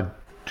would have had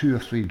 2 or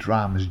 3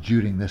 drams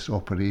during this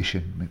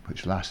operation,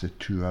 which lasted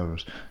 2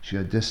 hours. So you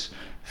had this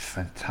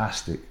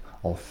fantastic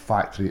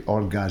olfactory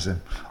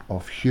orgasm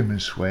of human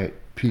sweat,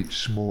 peat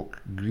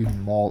smoke,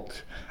 green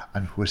malt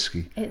and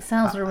whiskey. It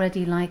sounds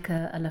already like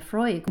a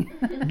Lafroig.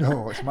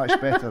 No, it's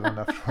much better than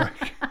a frog.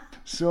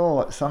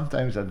 So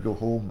sometimes I'd go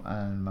home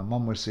and my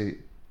mum would say,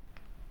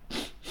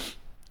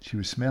 she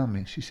would smell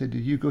me. She said,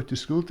 "Did you go to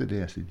school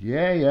today?" I said,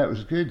 yeah, it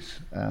was good.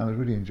 I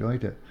really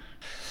enjoyed it.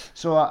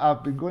 So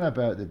I've been going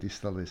about the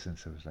distillery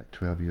since I was like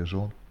 12 years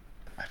old.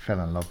 I fell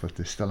in love with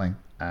distilling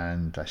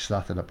and I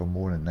started up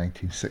Bowmore in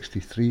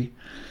 1963.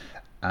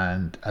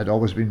 And it had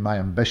always been my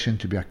ambition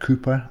to be a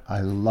cooper. I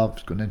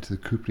loved going into the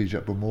cooperage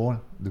at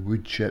Bowmore, the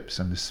wood chips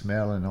and the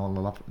smell and all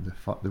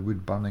the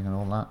wood burning and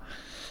all that.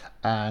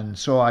 And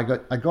so I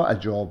got a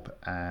job,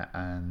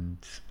 and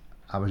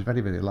I was very,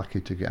 very lucky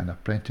to get an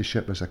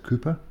apprenticeship as a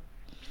cooper,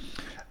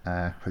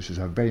 which is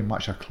very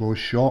much a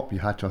closed shop. You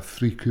had to have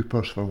 3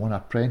 coopers for 1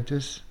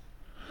 apprentice.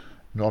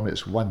 Normally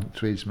it's 1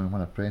 tradesman,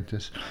 1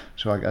 apprentice.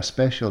 So I got a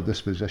special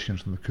disposition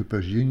from the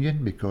Coopers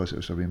Union because it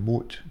was a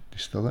remote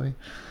distillery.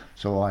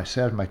 So I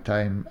served my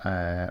time,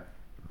 my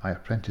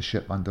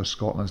apprenticeship under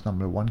Scotland's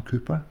 #1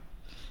 cooper.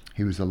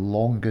 He was the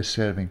longest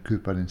serving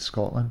cooper in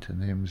Scotland. His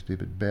name was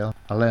David Bell.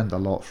 I learned a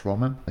lot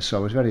from him. So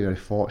I was very, very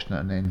fortunate,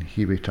 and then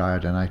he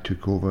retired and I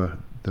took over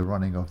the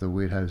running of the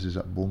warehouses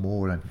at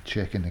Bowmore and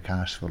checking the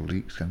casks for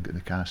leaks and getting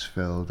the casks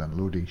filled and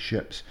loading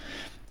ships.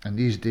 And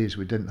these days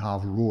we didn't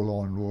have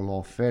roll-on,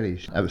 roll-off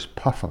ferries. It was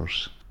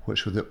puffers,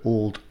 which were the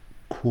old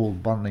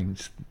coal-burning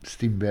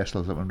steam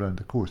vessels that went around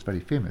the coast, very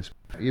famous.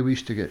 We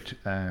used to get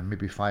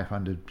maybe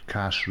 500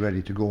 casks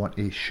ready to go on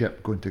a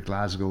ship going to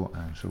Glasgow,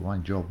 and so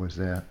one job was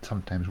there,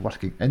 sometimes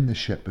working in the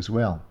ship as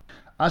well.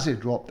 As they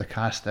dropped the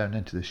cask down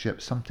into the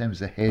ship, sometimes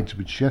the heads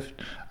would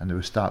shift and they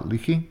would start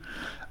leaking,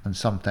 and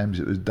sometimes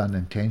it was done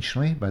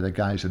intentionally by the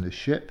guys on the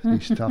ship,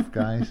 these tough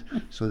guys,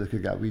 so they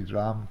could get a wee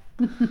dram.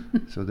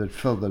 So they'd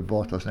fill their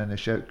bottles and then they'd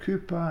shout,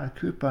 "Cooper,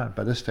 Cooper."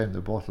 By this time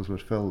the bottles were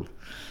filled,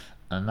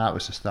 and that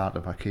was the start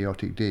of a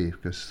chaotic day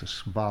because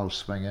the bars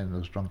swing in,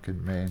 there's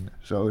drunken men.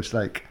 So it was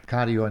like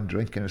carry on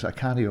drinking. It was a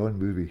carry on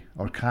movie,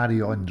 or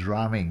carry on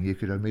dramming. You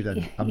could have made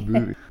a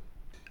movie.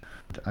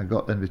 I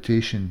got the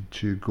invitation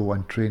to go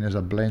and train as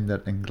a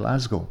blender in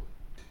Glasgow.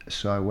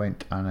 So I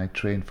went and I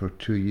trained for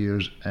 2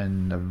 years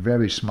in a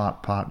very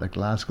smart part of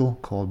Glasgow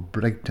called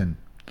Brigton,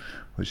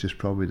 which is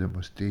probably the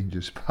most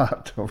dangerous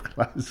part of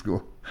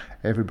Glasgow.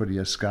 Everybody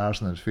has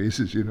scars on their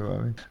faces, you know what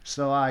I mean.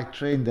 So I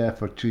trained there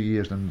for 2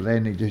 years in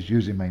blending, just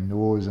using my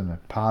nose and a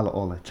palette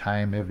all the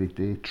time, every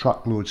day.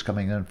 Truckloads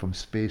coming in from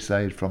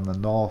Speyside, from the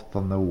north,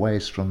 from the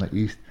west, from the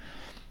east.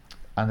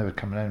 And they were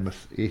coming in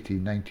with 80,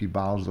 90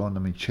 bars on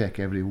them and check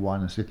every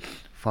one and say,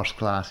 first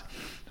class,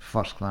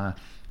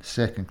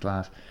 second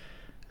class,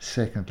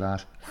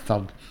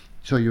 third.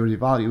 So you're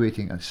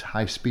evaluating at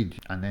high speed,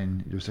 and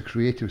then there's the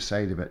creative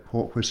side of it.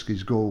 What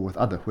whiskies go with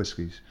other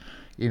whiskies?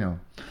 You know,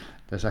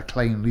 there's a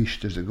Klein Leash,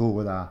 does it go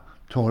with a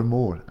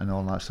Tormore and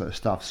all that sort of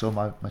stuff. So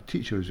my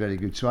teacher was very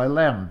good. So I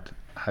learned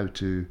how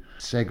to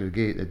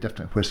segregate the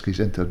different whiskies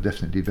into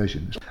different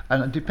divisions.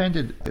 And it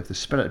depended if the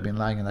spirit had been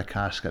lying in a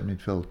cask and been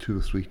filled 2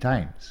 or 3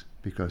 times,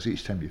 because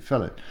each time you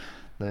fill it,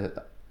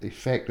 the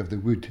effect of the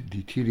wood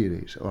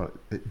deteriorates or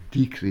it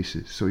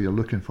decreases. So you're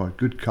looking for a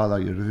good colour,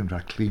 you're looking for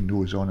a clean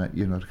nose on it,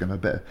 you know, kind of a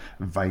bit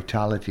of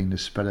vitality in the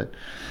spirit.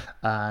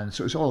 And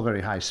so it's all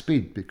very high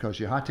speed because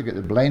you had to get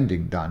the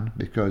blending done,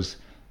 because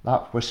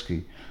that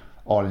whisky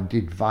or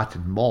indeed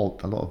vatted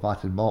malt. A lot of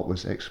vatted malt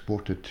was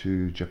exported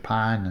to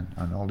Japan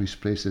and all these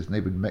places, and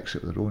they would mix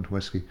it with their own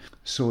whiskey.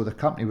 So the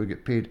company would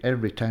get paid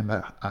every time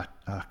a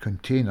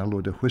container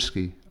load of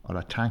whiskey or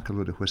a tanker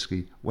load of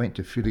whiskey went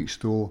to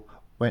Felixstowe,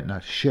 went in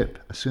a ship.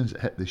 As soon as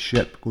it hit the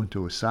ship, going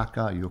to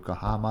Osaka,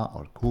 Yokohama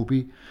or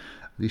Kobe,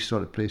 these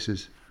sort of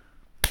places,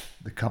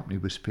 the company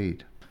was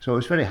paid. So it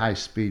was very high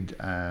speed,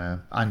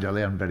 and I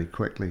learned very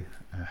quickly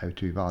how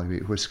to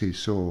evaluate whiskey.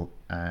 So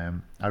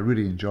I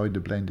really enjoyed the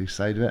blending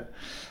side of it,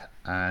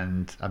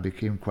 and I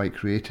became quite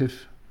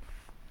creative,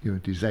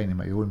 designing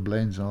my own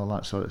blends and all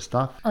that sort of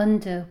stuff.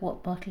 Under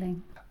what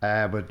bottling?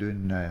 We're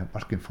doing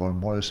working for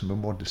Morrison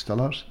Wilmore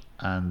Distillers,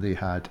 and they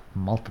had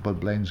multiple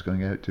blends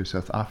going out to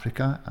South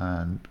Africa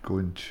and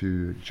going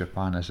to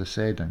Japan, as I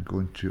said, and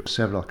going to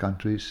several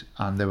countries,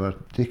 and they were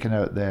taken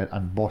out there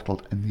and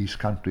bottled in these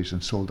countries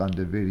and sold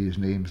under various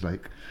names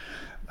like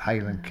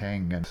Highland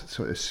King and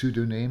sort of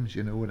pseudo names,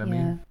 you know what I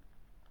mean?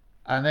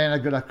 And then I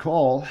got a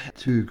call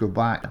to go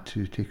back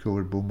to take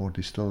over Bowmore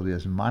Distillery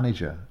as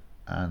manager,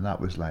 and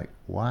that was like,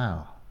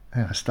 wow.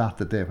 And I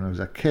started there when I was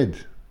a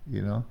kid,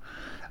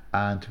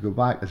 and to go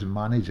back as a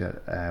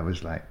manager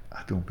was like,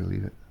 I don't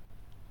believe it.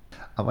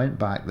 I went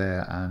back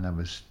there and I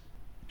was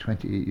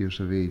 28 years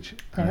of age.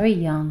 Very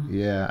young.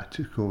 Yeah, I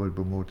took over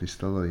Bowmore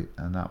Distillery,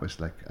 and that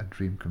was like a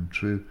dream come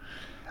true.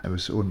 It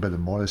was owned by the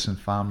Morrison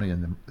family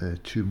and the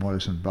two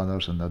Morrison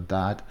brothers and their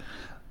dad.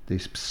 They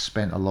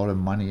spent a lot of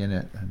money in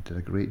it and did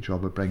a great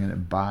job of bringing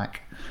it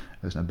back.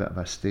 It was in a bit of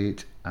a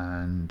state,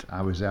 and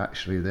I was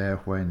actually there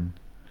when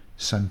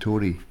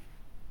Suntory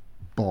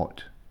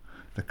bought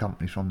the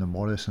company from the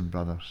Morrison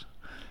brothers,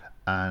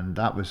 and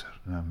that was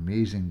an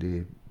amazing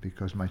day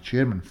because my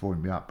chairman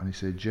phoned me up and he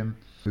said, Jim,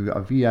 we've got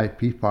a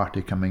VIP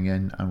party coming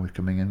in, and we're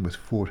coming in with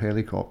 4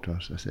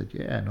 helicopters. I said,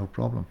 yeah, no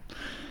problem.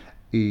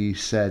 He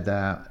said,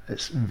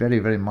 it's very,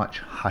 very much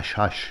hush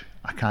hush,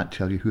 I can't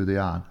tell you who they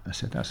are. I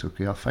said, that's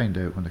okay, I'll find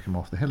out when they come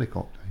off the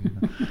helicopter.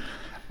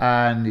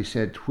 And he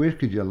said, where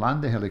could you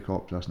land the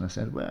helicopters? And I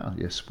said, well,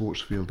 yeah, sports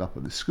field up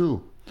at the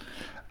school.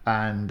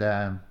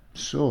 And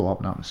so up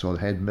and up and saw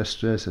the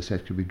headmistress. I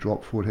said, could we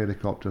drop 4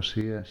 helicopters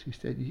here? She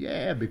said,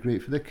 yeah, it'd be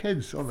great for the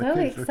kids. All the So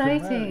kids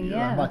exciting,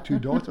 yeah. My 2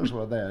 daughters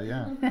were there,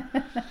 yeah.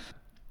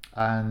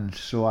 And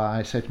so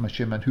I said to my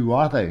chairman, who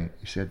are they?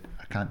 He said,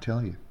 I can't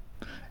tell you.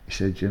 He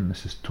said, Jim,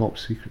 this is top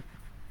secret.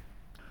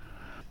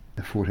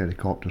 The 4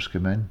 helicopters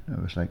came in.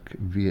 It was like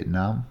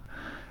Vietnam.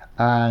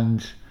 And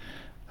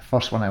the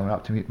first one I went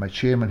up to meet my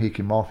chairman, he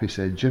came off, he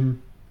said,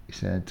 Jim, he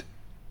said,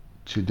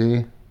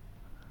 today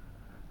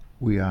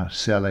we are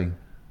selling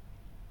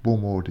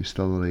Bowmore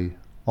Distillery,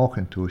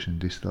 Auchentoshan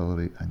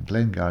Distillery and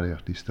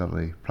Glengarrier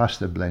Distillery, plus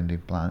the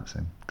blending plants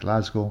in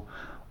Glasgow.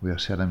 We are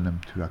selling them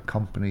to a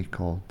company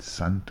called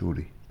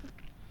Suntory.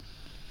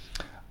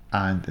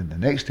 And in the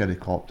next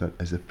helicopter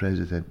is the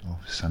president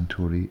of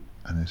Suntory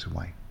and his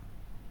wife.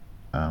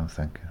 And I'm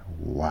thinking,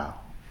 wow,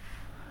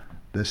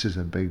 this is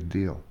a big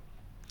deal.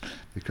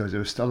 Because there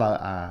was still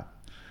a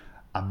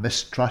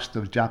mistrust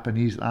of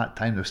Japanese at that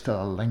time. There was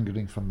still a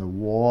lingering from the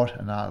war,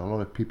 and that a lot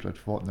of people had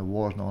fought in the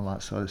wars and all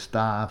that sort of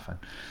stuff.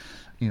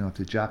 And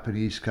the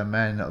Japanese come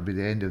in, it'll be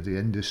the end of the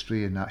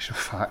industry. In actual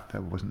fact,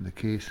 that wasn't the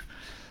case.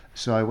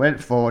 So I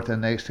went forward to the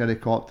next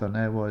helicopter, and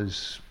there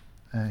was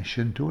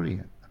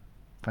Suntory.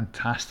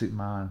 Fantastic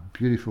man,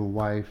 beautiful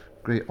wife,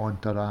 great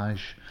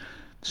entourage,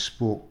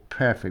 spoke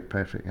perfect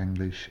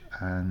English,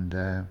 and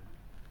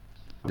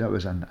that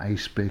was an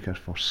icebreaker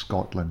for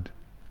Scotland.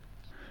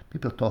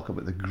 People talk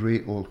about the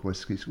great old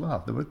whiskies.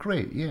 Well, they were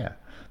great, yeah,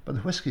 but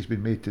the whiskies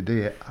being made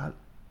today are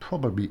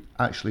probably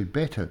actually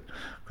better,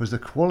 because the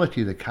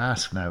quality of the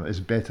cask now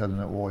is better than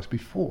it was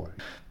before.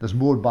 There's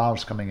more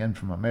barrels coming in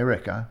from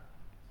America,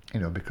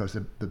 because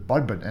the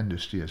bourbon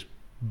industry is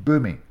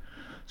booming.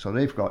 So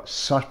they've got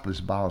surplus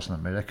barrels in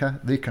America.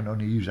 They can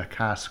only use a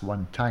cask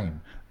one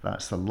time.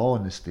 That's the law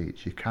in the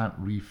States. You can't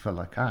refill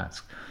a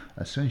cask.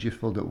 As soon as you've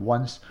filled it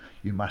once,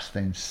 you must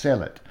then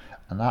sell it.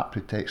 And that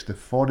protects the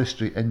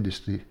forestry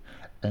industry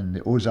in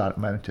the Ozark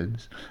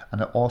Mountains,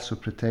 and it also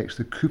protects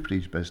the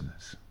cooperage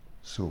business.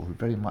 So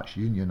very much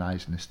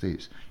unionised in the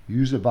States.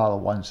 Use the barrel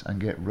once and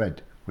get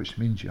rid, which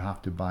means you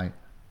have to buy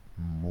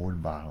more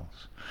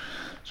barrels.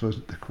 So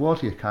the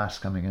quality of casks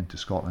coming into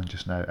Scotland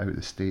just now out of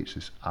the States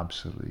is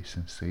absolutely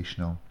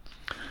sensational.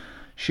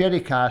 Sherry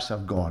casks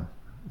have gone,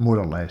 more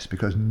or less,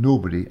 because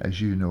nobody, as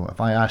you know,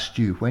 if I asked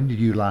you, when did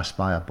you last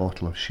buy a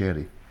bottle of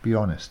sherry? Be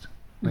honest.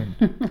 When?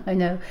 I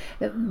know.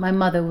 My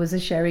mother was a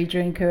sherry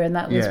drinker, and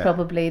that was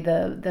probably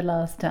the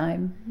last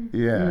time.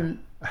 Yeah.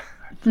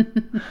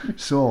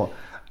 So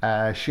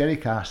sherry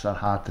casks are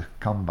hard to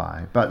come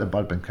by, but the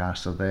bourbon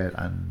casks are there,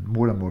 and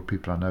more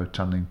people are now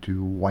turning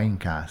to wine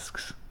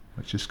casks,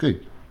 which is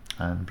good.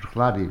 And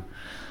Bruichladdich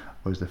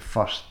was the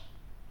first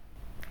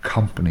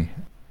company,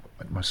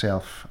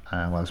 myself,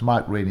 it was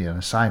Mark Rainier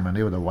and Simon,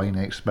 they were the wine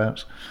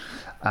experts,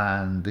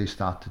 and they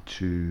started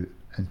to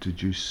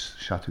introduce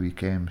Chateau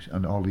Yquem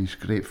and all these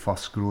great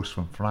first growths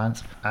from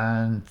France,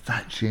 and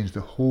that changed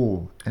the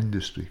whole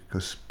industry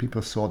because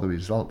people saw the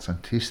results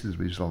and tasted the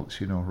results,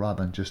 you know,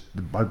 rather than just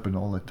the bourbon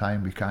all the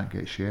time. We can't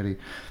get sherry.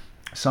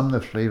 Some of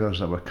the flavours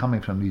that were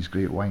coming from these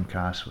great wine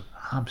casks were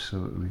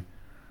absolutely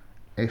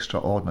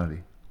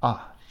extraordinary.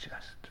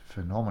 Just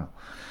phenomenal.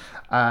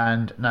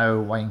 And now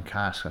wine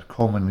casks are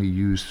commonly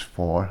used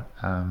for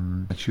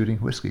maturing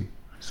whiskey.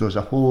 So there's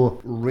a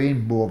whole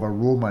rainbow of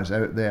aromas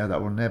out there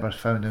that were never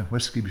found in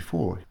whiskey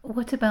before.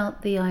 What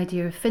about the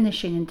idea of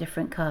finishing in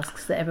different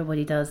casks that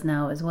everybody does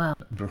now as well?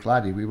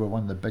 Bruichladdich, we were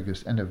one of the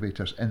biggest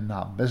innovators in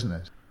that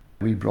business.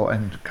 We brought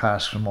in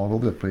casks from all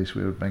over the place.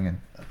 We were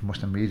bringing the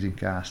most amazing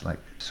casks like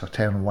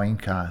Sauterne wine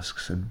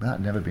casks, and that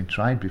had never been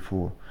tried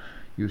before.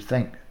 You'd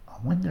think,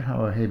 I wonder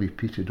how a heavy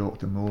peated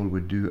Octomore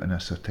would do in a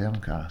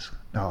Sauterne cask.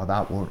 No,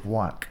 that won't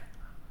work.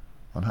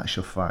 Well, in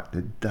actual fact,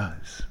 it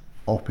does.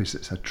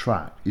 Opposites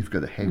attract. You've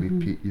got the heavy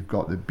peat, you've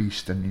got the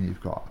beast, and then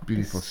you've got a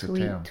beautiful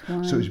Sauterne.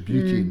 So it's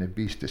beauty in the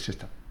beast. It's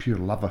just a pure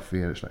love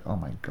affair. It's like, oh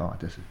my God,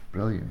 this is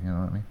brilliant. You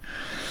know what I mean?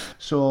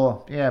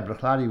 So yeah,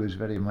 Bruichladdich was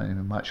very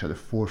much at the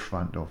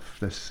forefront of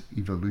this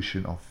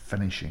evolution of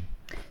finishing.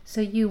 So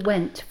you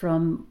went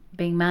from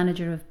being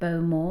manager of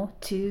Bowmore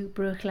to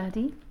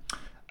Bruichladdich?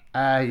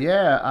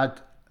 Yeah,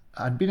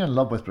 I'd been in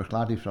love with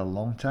Bruichladdich for a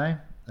long time.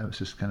 It was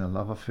this kind of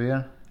love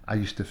affair. I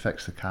used to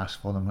fix the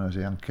cask for them when I was a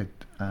young kid,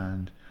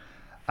 and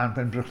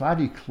when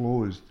Bruichladdich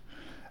closed,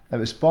 it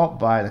was bought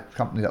by the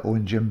company that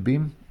owned Jim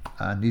Beam,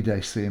 and need I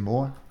say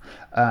more,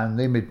 and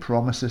they made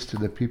promises to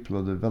the people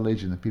of the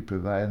village and the people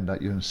of the island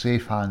that you're in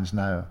safe hands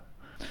now.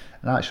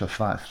 In actual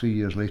fact, 3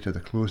 years later they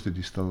closed the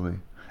distillery.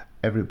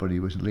 Everybody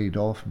was laid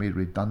off, made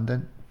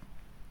redundant.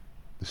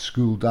 The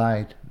school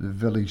died, the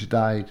village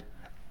died,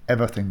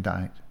 everything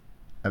died.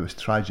 It was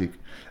tragic,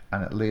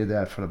 and it lay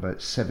there for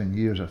about 7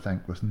 years, I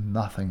think, with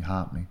nothing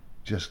happening,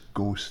 just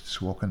ghosts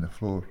walking the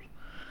floors.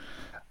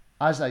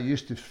 As I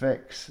used to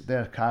fix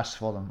their casks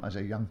for them as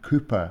a young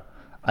cooper,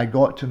 I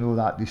got to know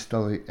that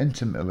distillery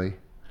intimately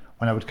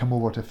when I would come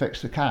over to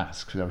fix the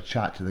casks, because I would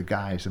chat to the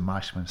guys, the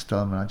Mashman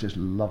Stillman. I just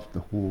loved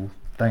the whole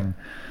thing.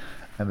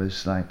 It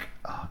was like,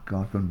 oh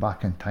God, going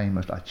back in time,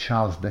 it was like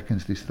Charles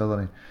Dickens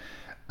distillery.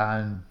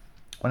 And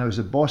when I was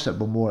the boss at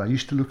Bowmore, I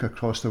used to look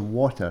across the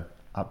water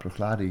at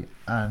Bruichladdich,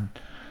 and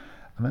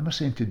I remember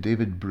saying to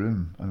David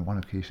Broom on one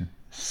occasion,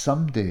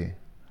 someday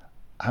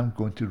I'm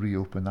going to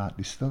reopen that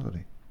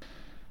distillery.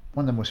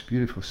 One of the most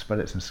beautiful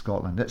spirits in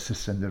Scotland. It's the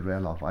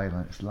Cinderella of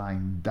Ireland. It's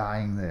lying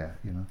dying there,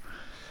 you know.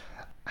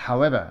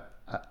 However,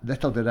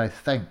 little did I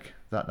think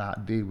that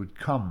that day would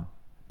come,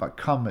 but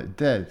come it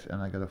did.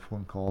 And I got a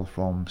phone call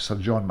from Sir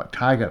John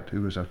McTaggart,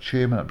 who was our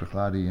chairman at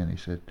Bruichladdich, and he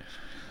said,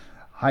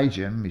 "Hi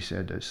Jim," he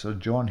said, "it's Sir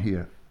John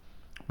here.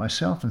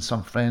 Myself and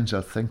some friends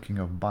are thinking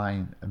of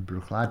buying a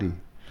Bruichladdich.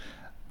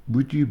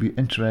 Would you be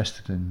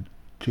interested in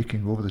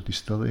taking over the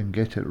distillery and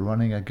get it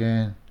running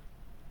again?"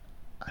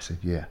 I said,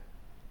 "Yeah."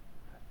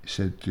 He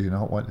said, "Do you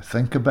not want to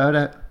think about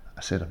it?"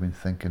 I said, "I've been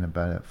thinking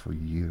about it for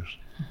years."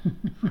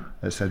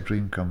 It's a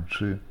dream come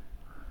true.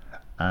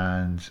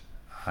 And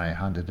I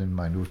handed in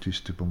my notice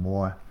to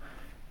Bowmore,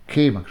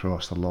 came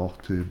across the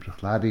loch to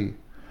Bruichladdich,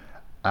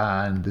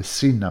 and the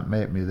scene that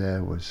met me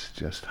there was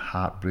just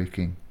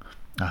heartbreaking.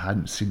 I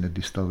hadn't seen the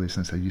distillery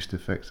since I used to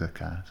fix the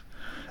casks.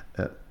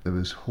 There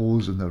was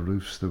holes in the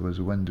roofs, there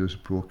was windows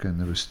broken,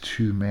 there was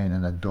 2 men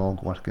and a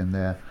dog working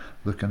there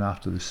looking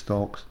after the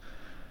stocks.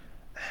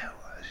 It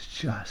was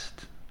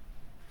just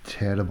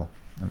terrible.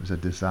 It was a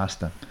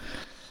disaster.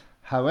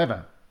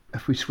 However,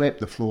 if we swept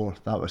the floor,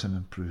 that was an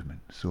improvement.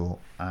 So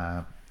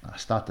I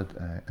started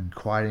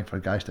inquiring for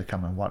guys to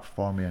come and work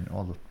for me, and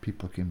all the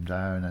people came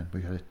down and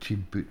we had a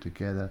team put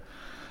together.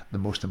 The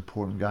most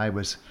important guy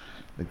was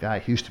the guy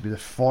who used to be the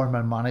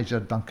former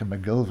manager, Duncan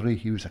McGilvery.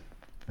 He was a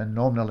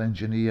phenomenal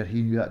engineer.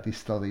 He knew that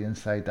distillery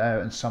inside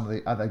out, and some of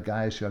the other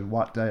guys who had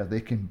worked there,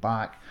 they came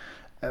back.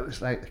 It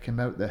was like they came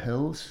out the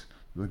hills.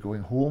 They were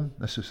going home.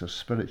 This is their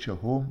spiritual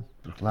home,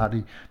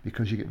 Bruichladdich,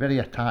 because you get very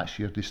attached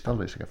to your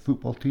distillery. It's like a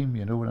football team,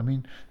 you know what I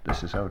mean?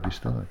 This is our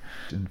distillery.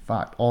 In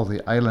fact, all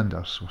the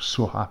islanders were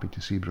so happy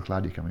to see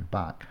Bruichladdich coming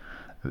back.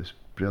 It was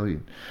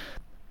brilliant.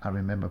 I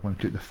remember when we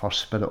took the first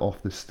spirit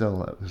off the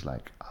still, it was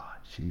like,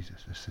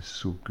 Jesus, this is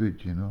so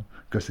good, you know,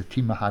 because the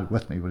team I had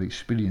with me were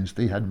experienced.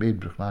 They had made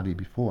Bruichladdich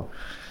before.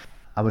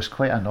 I was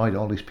quite annoyed at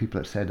all these people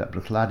that said that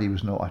Bruichladdich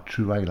was not a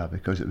true Islay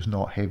because it was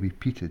not heavy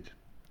peated.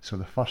 So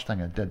the first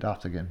thing I did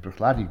after getting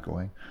Bruichladdich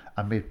going,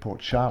 I made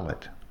Port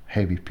Charlotte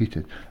heavy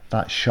peated.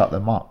 That shut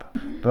them up.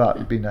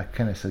 But being a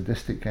kind of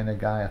sadistic kind of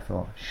guy, I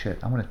thought, shit,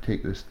 I'm going to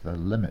take this to the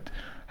limit.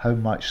 How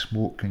much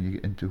smoke can you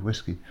get into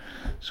whiskey?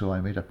 So I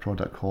made a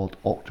product called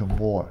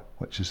Octomore,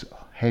 which is the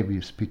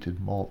heaviest peated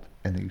malt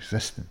in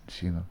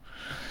existence, you know.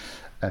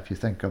 If you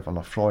think of a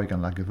Laphroaig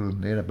and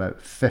Lagavulin, they're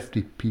about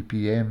 50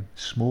 ppm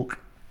smoke,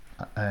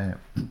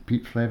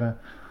 peat flavour.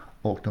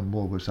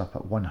 Octomore was up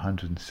at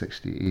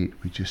 168.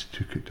 We just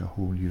took it to a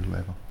whole new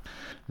level.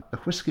 The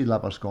whiskey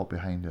lovers got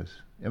behind us.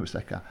 It was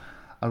like a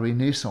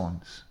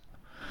renaissance.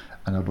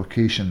 And our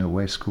location on the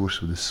west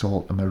coast with the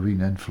salt and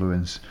marine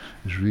influence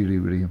is really,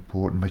 really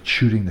important.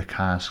 Maturing the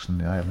casks on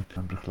the island.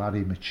 And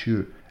Bruichladdich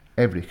mature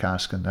every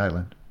cask on the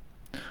island,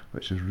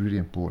 which is really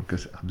important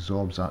because it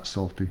absorbs that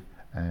salty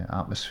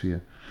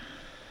atmosphere.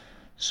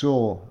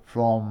 So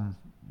from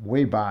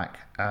way back,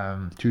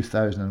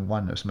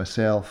 2001, it was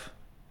myself,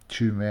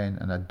 2 men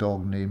and a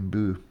dog named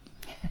Boo.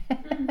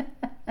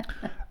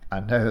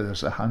 And now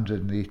there's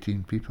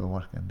 118 people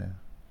working there.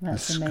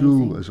 That's the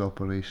school amazing. is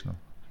operational.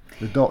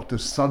 The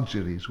doctor's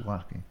surgery is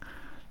working.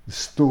 The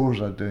stores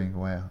are doing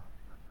well.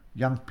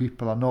 Young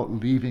people are not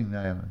leaving the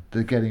island.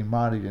 They're getting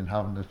married and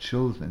having their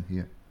children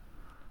here.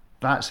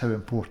 That's how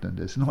important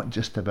it is. It's not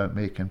just about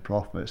making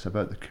profit, it's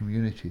about the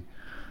community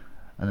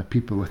and the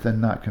people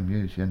within that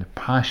community and the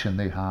passion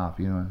they have.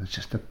 It's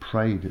just a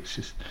pride.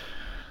 It's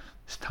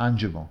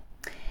tangible.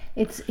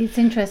 It's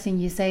interesting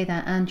you say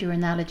that, and your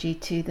analogy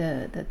to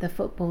the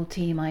football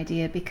team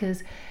idea,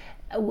 because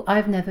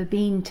I've never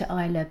been to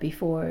Islay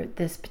before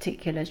this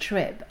particular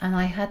trip, and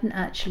I hadn't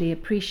actually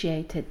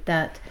appreciated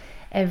that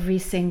every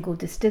single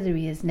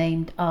distillery is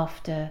named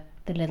after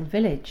the little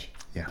village.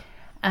 Yeah.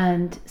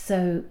 And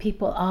so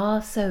people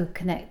are so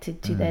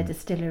connected to their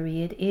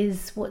distillery. It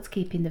is what's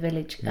keeping the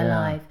village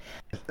alive.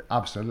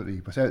 Absolutely.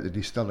 Without the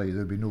distillery,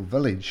 there'd be no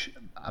village.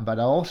 But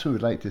I also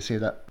would like to say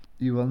that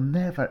you will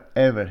never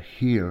ever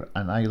hear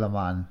an Islay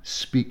man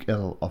speak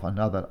ill of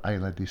another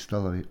Islay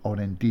distillery, or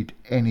indeed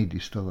any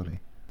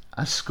distillery.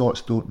 Us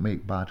Scots don't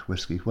make bad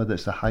whisky, whether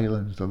it's the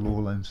Highlands, the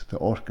Lowlands, the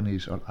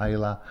Orkneys or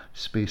Islay,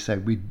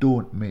 Speyside. We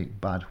don't make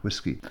bad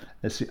whisky.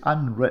 It's the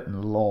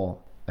unwritten law.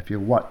 If you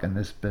work in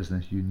this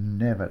business, you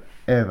never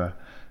ever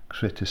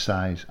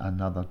criticise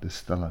another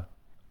distiller.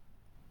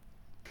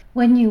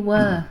 When you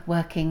were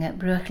working at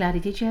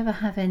Bruichladdich, did you ever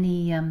have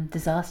any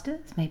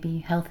disasters, maybe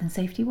health and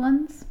safety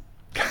ones?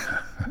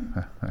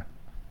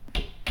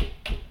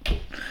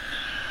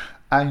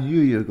 I knew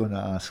you were going to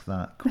ask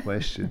that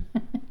question.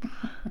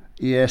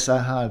 Yes,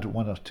 I had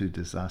 1 or 2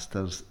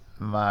 disasters.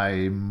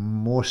 My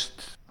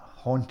most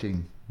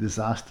haunting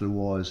disaster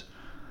was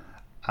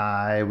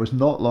I was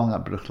not long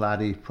at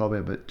Bruichladdich, probably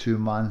about 2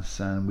 months,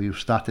 and we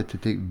started to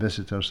take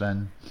visitors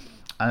in.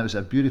 And it was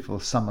a beautiful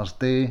summer's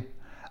day,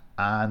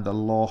 and the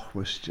loch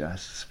was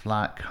just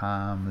flat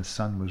calm. The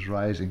sun was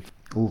rising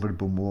over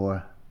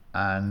Bowmore,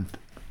 and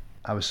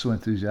I was so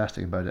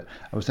enthusiastic about it.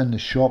 I was in the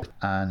shop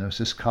and there was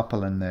this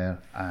couple in there,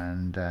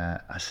 and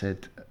I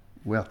said,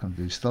 "Welcome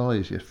to the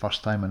distillery, it's your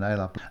first time in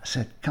Islay." I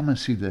said, "Come and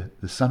see the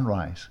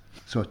sunrise."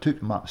 So I took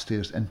them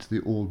upstairs into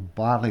the old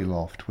barley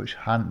loft, which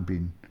hadn't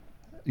been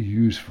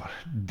used for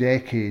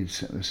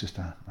decades. It was just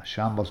a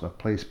shambles of a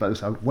place, but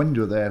there's a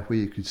window there where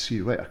you could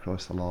see right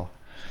across the loch.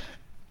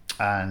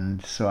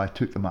 And so I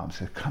took them up and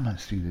said, "Come and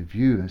see the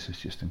view, this is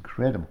just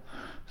incredible."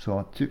 So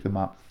I took them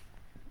up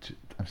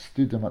and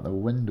stood them at the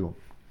window.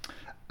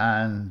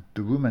 And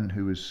the woman,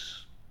 who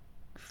was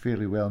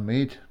fairly well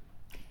made,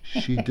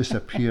 she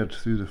disappeared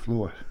through the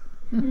floor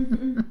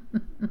into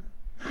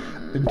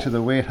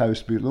the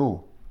warehouse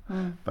below.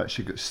 But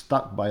she got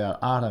stuck by her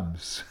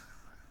arms.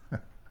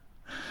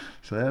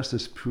 So there's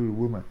this poor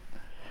woman.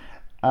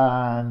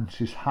 And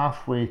she's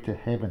halfway to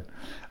heaven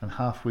and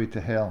halfway to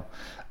hell.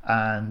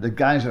 And the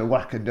guys are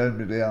working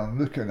down there and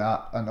looking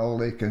up, and all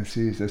they can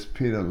see is this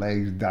pair of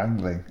legs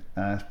dangling.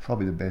 And it's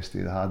probably the best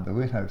day they had in the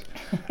warehouse.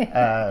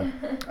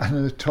 And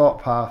in the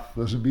top half,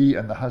 there's me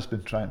and the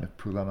husband trying to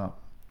pull her up.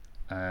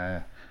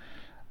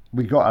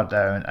 We got her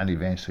down, and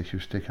eventually she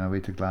was taken away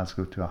to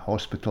Glasgow to a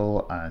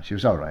hospital, and she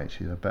was all right.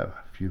 She had a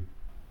few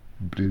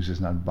bruises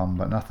in her bum,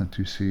 but nothing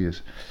too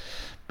serious.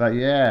 But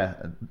yeah,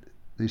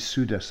 they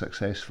sued her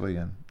successfully,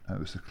 and it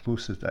was the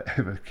closest I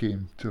ever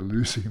came to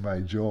losing my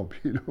job.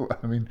 You know what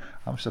I mean?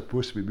 I'm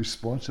supposed to be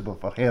responsible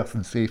for health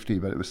and safety,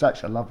 but it was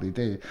such a lovely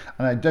day,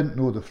 and I didn't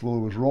know the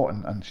floor was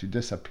rotten, and she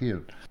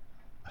disappeared.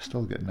 I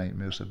still get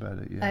nightmares about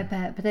it, yeah. I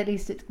bet, but at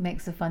least it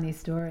makes a funny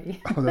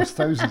story. Oh, there's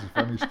thousands of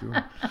funny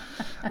stories.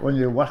 When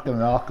you're working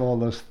with alcohol,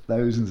 there's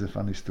thousands of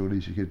funny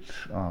stories. You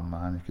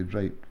could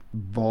write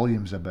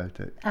volumes about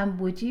it. And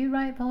would you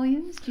write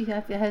volumes?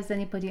 Has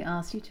anybody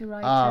asked you to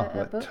write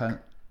a book?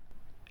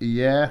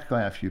 Yeah,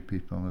 quite a few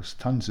people. There's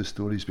tons of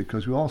stories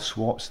because we all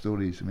swap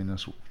stories. I mean,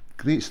 there's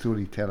great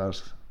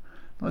storytellers.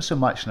 Not so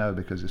much now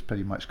because it's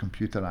pretty much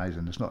computerised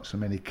and there's not so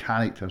many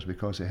characters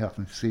because of health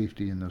and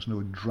safety, and there's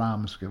no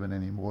drams given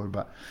anymore.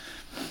 But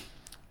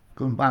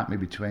going back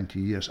maybe 20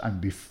 years and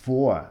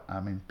before, I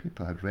mean,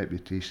 people had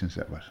reputations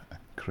that were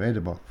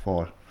incredible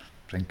for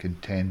drinking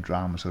 10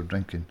 drams or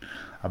drinking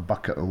a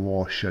bucket of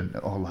wash and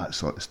all that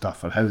sort of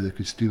stuff, or how they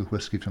could steal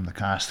whisky from the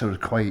cask. They were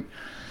quite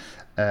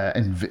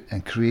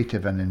and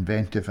creative and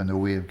inventive in the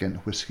way of getting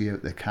whisky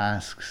out the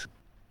casks.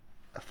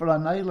 For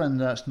an island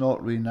that's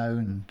not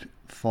renowned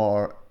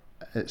for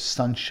its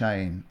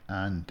sunshine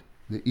and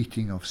the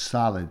eating of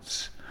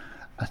salads,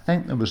 I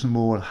think there was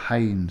more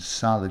Heinz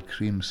salad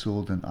cream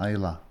sold in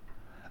Islay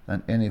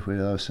than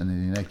anywhere else in the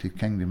United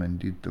Kingdom,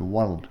 indeed the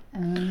world.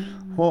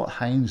 What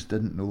Heinz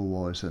didn't know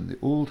was that the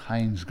old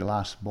Heinz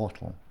glass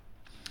bottle,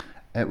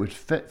 it would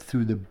fit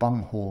through the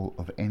bunghole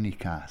of any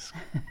cask.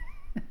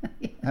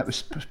 It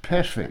was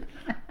perfect.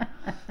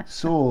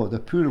 So the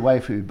poor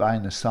wife would be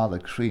buying the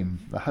salad cream,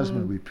 the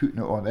husband would be putting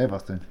it on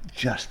everything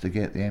just to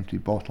get the empty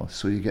bottle.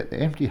 So you get the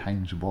empty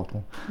Heinz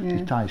bottle,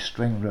 you tie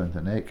string round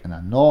the neck and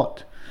a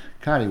knot,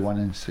 carry one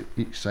in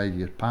each side of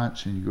your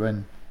pants, and you go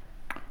in,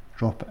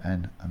 drop it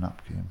in, and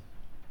up came.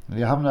 Are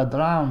you having a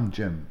dram,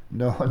 Jim?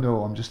 No,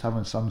 I'm just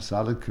having some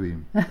salad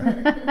cream.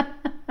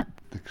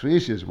 The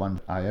craziest one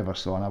I ever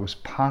saw, and I was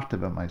part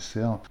of it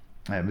myself.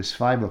 It was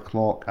 5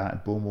 o'clock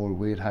at Bowmore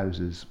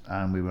Warehouses,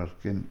 and we were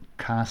getting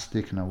casks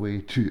taken away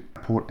to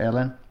Port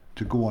Ellen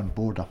to go on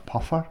board a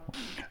puffer,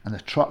 and the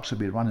trucks would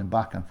be running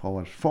back and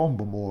forward from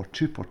Bowmore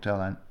to Port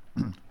Ellen,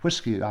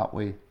 whiskey that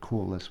way,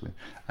 coal this way,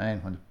 and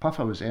then when the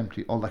puffer was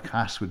empty, all the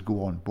casks would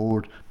go on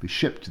board, be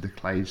shipped to the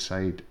Clyde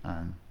side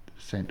and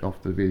sent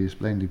off to the various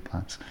blending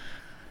plants.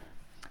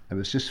 It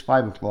was just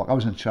 5 o'clock. I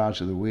was in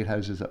charge of the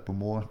warehouses at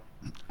Bowmore,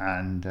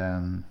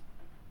 and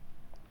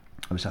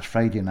it was a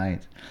Friday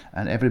night,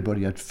 and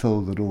everybody had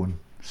filled their own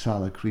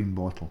salad cream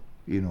bottle,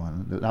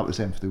 and that was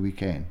them for the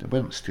weekend. They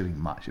weren't stealing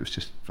much, it was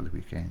just for the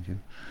weekend,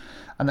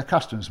 And the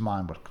customs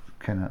man were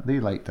they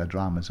liked a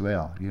dram as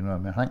well,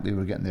 I think they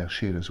were getting their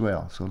share as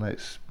well, so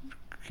let's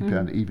keep it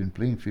an even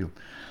playing field.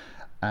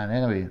 And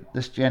anyway,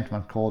 this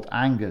gentleman called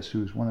Angus,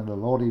 who was one of the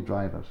lorry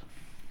drivers,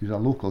 he was a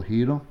local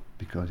hero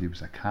because he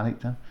was a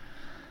character.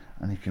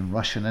 And he came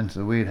rushing into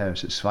the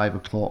warehouse at 5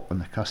 o'clock when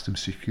the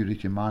customs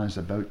security man is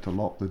about to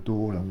lock the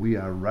door, and we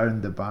are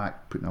round the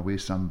back putting away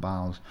some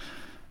barrels.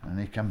 And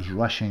he comes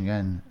rushing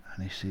in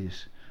and he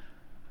says,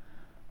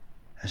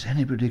 "Has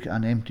anybody got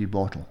an empty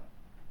bottle?"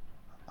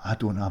 "I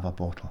don't have a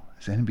bottle.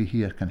 Is anybody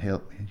here can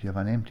help me? Do you have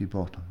an empty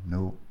bottle?"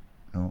 No,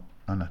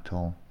 none at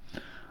all."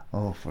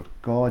 "Oh, for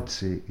God's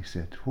sake," he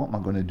said, "what am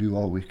I going to do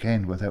all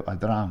weekend without a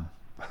dram?"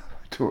 "I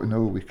don't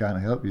know, we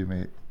can't help you,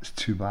 mate. It's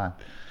too bad."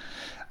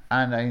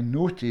 And I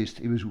noticed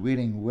he was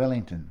wearing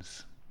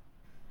Wellingtons.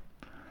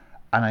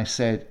 And I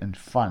said in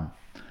fun,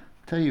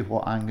 "Tell you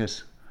what,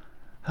 Angus,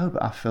 how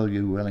about I fill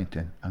you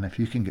Wellington, and if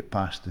you can get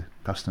past the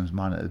customs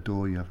man at the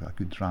door, you have got a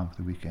good dram for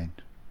the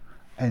weekend."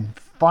 In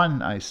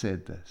fun I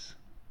said this.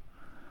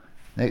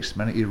 Next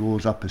minute he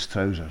rolls up his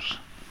trousers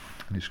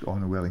and he's got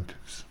on the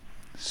Wellingtons.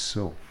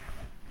 So,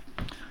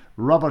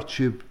 rubber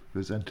tube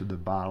goes into the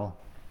barrel,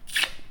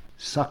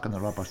 sucking the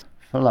rubber,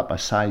 fill up a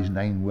size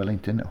 9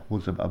 Wellington, it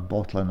holds about a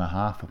bottle and a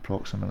half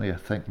approximately, I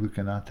think,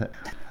 looking at it,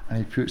 and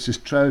he puts his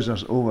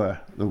trousers over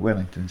the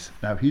Wellingtons.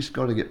 Now he's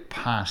got to get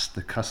past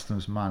the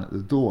customs man at the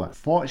door.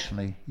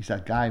 Fortunately, he's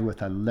a guy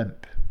with a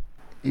limp.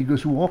 He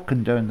goes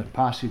walking down the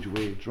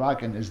passageway,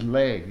 dragging his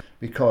leg,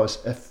 because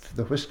if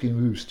the whiskey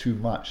moves too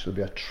much, there'll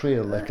be a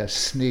trail like a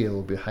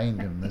snail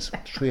behind him, this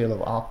trail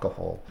of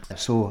alcohol.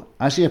 So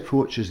as he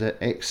approaches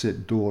the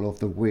exit door of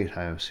the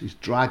warehouse, he's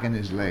dragging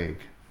his leg,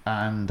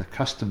 and the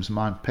customs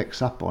man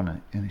picks up on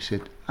it, and he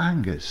said,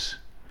 "Angus,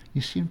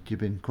 you seem to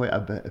be in quite a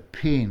bit of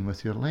pain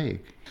with your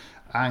leg."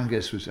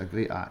 Angus was a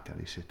great actor.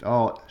 He said,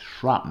 "Oh,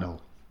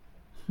 shrapnel."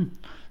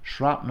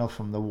 Shrapnel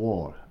from the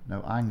war.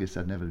 Now Angus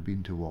had never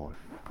been to war.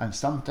 And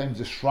sometimes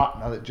the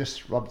shrapnel, it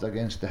just rubs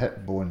against the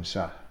hip bones,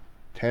 a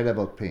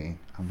terrible pain.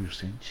 And we were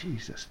saying,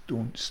 "Jesus,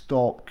 don't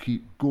stop,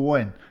 keep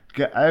going,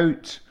 get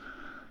out,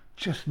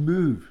 just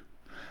move."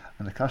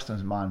 And the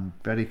customs man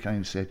very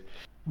kindly said,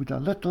 "Would a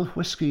little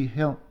whiskey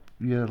help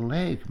your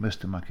leg,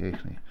 Mr.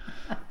 McKechnie?"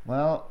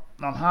 "Well,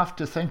 I'll have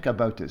to think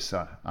about it,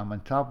 sir. I'm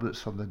on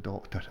tablets from the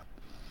doctor."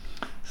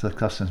 So the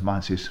customs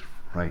man says,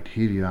 "Right,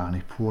 here you are," and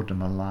he poured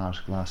him a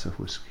large glass of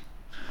whiskey.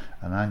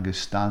 And Angus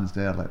stands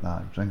there like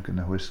that, drinking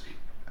the whiskey,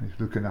 and he's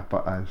looking up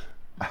at us.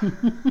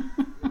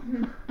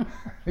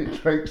 He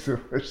drinks the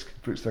whiskey,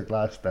 puts the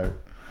glass down,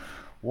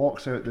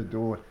 walks out the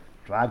door,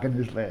 dragging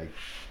his leg.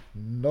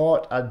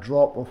 Not a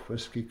drop of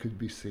whiskey could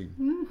be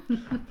seen.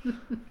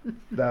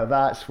 Now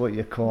that's what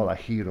you call a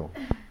hero.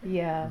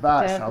 Yeah,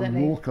 That's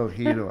definitely. a local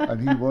hero,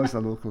 and he was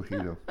a local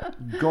hero.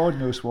 God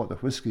knows what the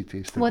whiskey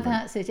tasted Well, like.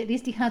 that's it. At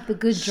least he had the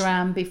good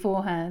dram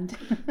beforehand.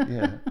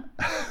 Yeah.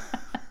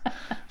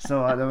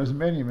 So there was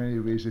many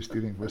ways of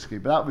stealing whiskey,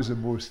 but that was the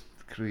most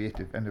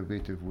creative,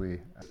 innovative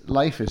way.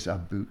 Life is a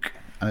book,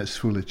 and it's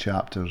full of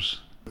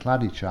chapters. The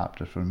Clady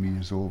chapter for me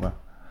is over.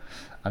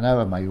 I now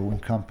have my own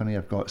company.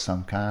 I've got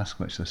some cask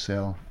which I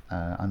sell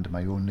under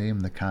my own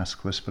name, the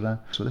Cask Whisperer.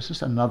 So this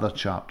is another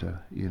chapter,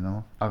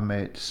 I've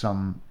met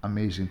some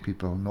amazing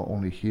people, not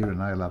only here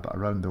in Islay, but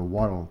around the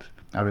world.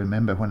 I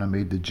remember when I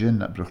made the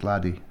gin at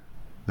Bruichladdich,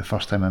 the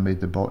first time I made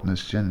the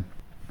botanist gin.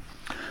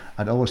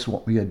 We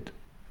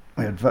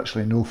had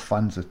virtually no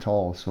funds at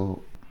all,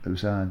 so it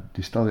was a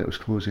distillery that was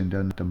closing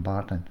down in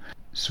Dumbarton.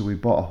 So we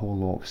bought a whole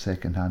lot of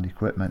second-hand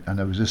equipment, and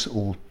there was this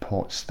old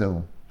pot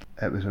still.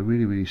 It was a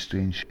really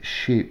strange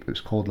shape. It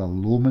was called a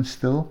Lomond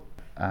still,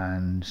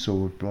 and so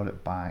we brought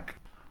it back.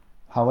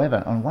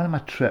 However, on one of my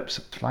trips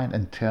flying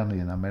internally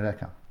in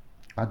America,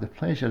 I had the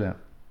pleasure of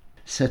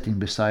sitting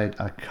beside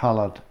a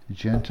coloured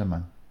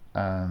gentleman,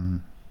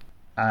 and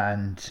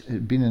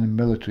he'd been in the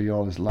military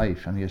all his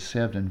life, and he had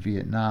served in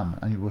Vietnam,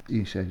 and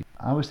he said,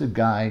 "I was the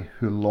guy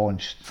who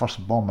launched the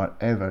first bomber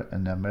ever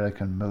in the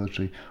American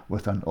military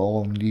with an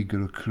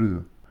all-Negro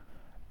crew."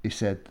 He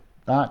said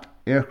that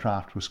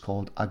aircraft was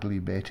called Ugly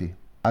Betty.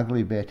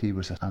 Ugly Betty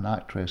was an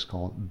actress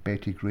called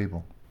Betty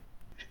Grable.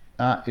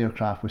 That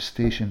aircraft was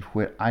stationed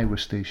where I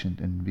was stationed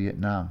in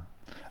Vietnam,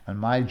 and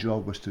my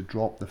job was to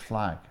drop the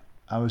flag.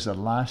 I was the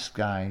last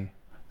guy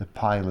the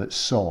pilots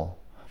saw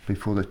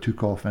before they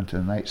took off into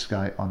the night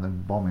sky on the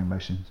bombing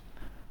missions,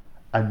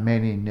 and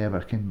many never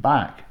came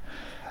back.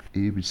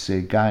 He would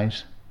say,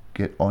 guys,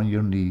 get on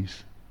your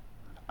knees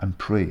and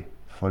pray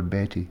for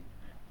Betty.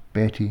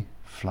 Betty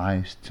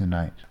flies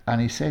tonight.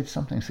 And he said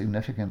something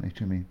significantly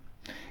to me.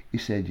 He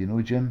said, you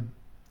know, Jim,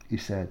 he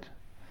said,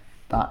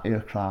 that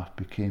aircraft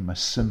became a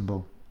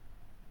symbol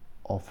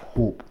of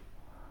hope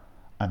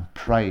and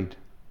pride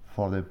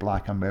for the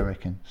black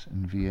Americans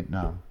in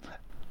Vietnam.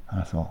 And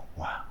I thought,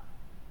 wow,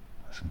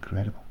 that's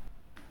incredible.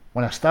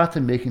 When I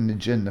started making the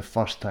gin the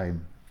first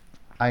time,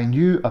 I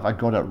knew if I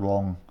got it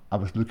wrong, I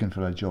was looking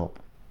for a job.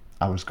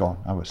 I was gone.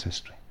 I was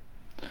history.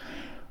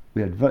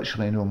 We had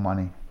virtually no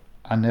money.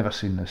 I'd never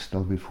seen this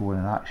still before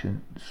in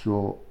action.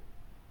 So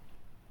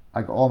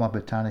I got all my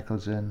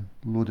botanicals in,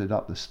 loaded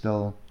up the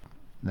still.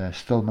 The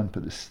stillman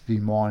put the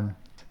steam on.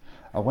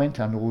 I went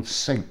to an old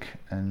sink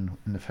in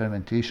the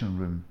fermentation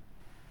room,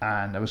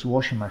 and I was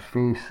washing my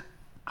face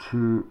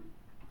to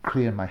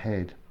clear my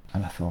head.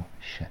 And I thought,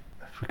 shit,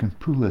 if we can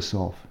pull this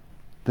off,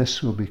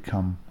 this will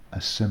become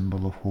a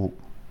symbol of hope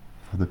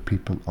for the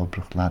people of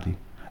Bruichladdich.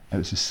 It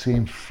was the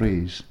same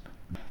phrase.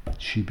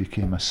 She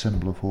became a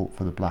symbol of hope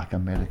for the black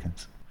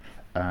Americans.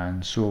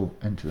 And so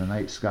into the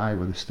night sky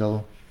with the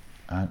still,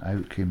 and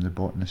out came the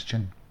botanist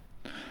gin.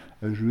 It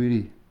was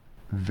really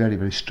very,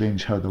 very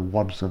strange how the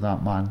words of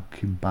that man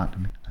came back to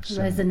me.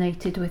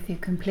 Resonated with you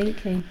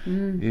completely.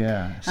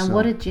 Yeah. And so,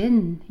 what a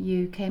gin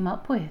you came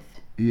up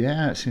with.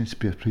 Yeah, it seems to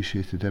be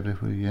appreciated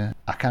everywhere, yeah.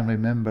 I can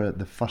remember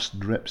the first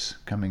drips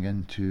coming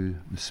into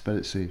the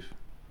spirit safe.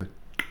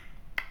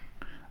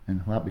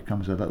 And that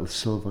becomes a little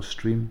silver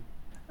stream.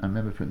 I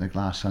remember putting the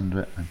glass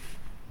under it and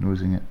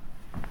nosing it,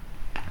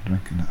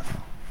 drinking it. I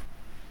thought,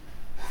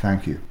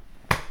 thank you.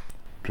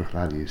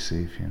 Bruichladdich is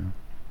safe, you know.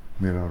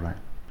 We're all right.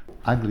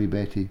 Ugly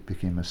Betty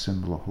became a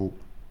symbol of hope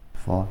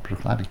for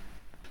Bruichladdich.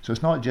 So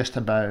it's not just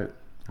about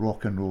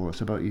rock and roll,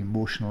 it's about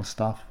emotional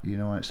stuff, you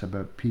know, it's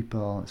about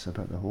people, it's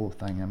about the whole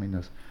thing. I mean,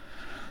 there's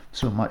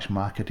so much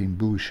marketing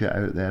bullshit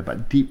out there,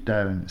 but deep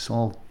down, it's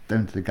all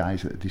down to the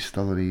guys at the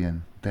distillery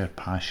and their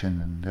passion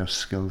and their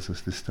skills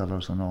as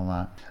distillers and all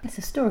that. It's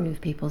a story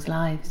of people's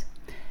lives,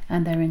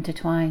 and they're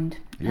intertwined.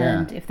 Yeah.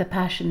 And if the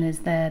passion is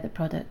there, the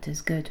product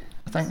is good.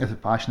 I think if the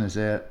passion is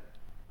there,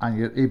 and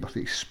you're able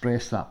to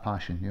express that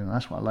passion, you know,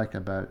 that's what I like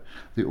about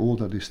the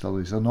older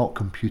distilleries. They're not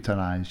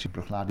computerised.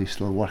 Bruichladdich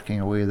still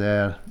working away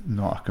there,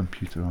 not a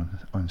computer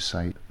on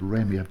site.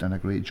 Remy have done a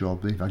great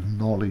job. They've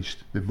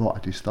acknowledged they bought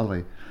a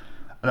distillery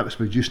and it was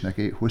producing a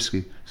great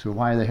whisky, so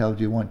why the hell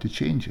do you want to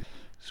change it?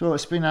 So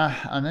it's been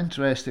an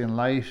interesting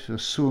life.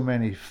 There's so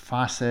many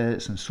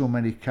facets and so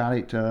many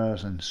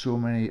characters and so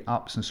many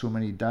ups and so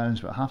many downs,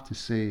 but I have to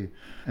say,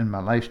 in my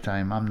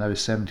lifetime, I'm now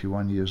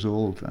 71 years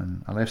old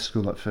and I left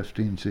school at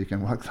 15, so you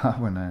can work that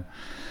one out.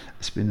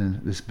 It's been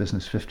in this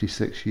business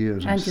 56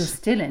 years. And you're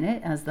still in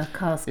it as the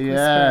cask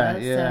yeah,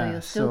 whisperer, yeah. so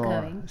you're still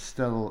going.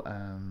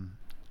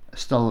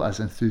 Still as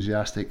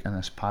enthusiastic and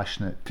as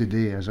passionate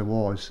today as I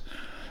was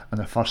on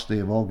the first day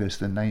of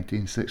August in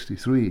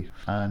 1963.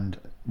 And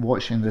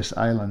watching this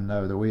island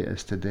now the way it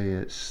is today,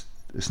 it's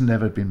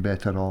never been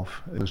better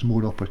off. There's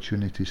more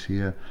opportunities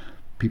here.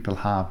 People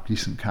have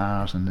decent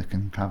cars and they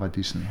can have a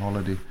decent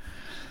holiday.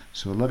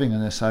 So living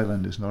on this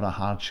island is not a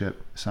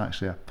hardship, it's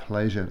actually a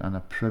pleasure and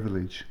a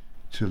privilege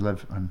to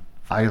live on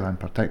Ireland,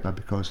 particularly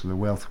because of the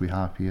wealth we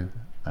have here,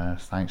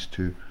 thanks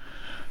to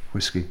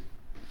whisky.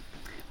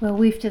 Well,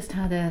 we've just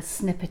had a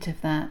snippet of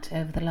that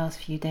over the last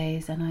few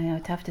days, and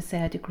I'd have to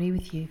say I'd agree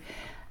with you.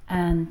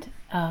 And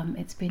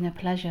it's been a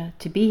pleasure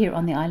to be here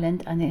on the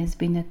island, and it has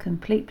been a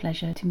complete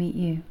pleasure to meet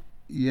you.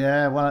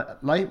 Yeah, well,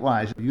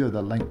 likewise, you're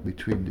the link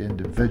between the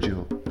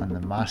individual and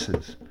the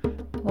masses.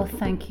 Well,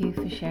 thank you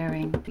for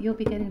sharing. You'll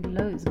be getting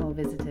loads more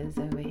visitors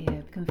over here.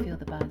 You can feel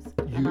the buzz.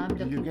 And I'm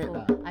looking you get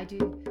forward. that? I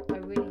do.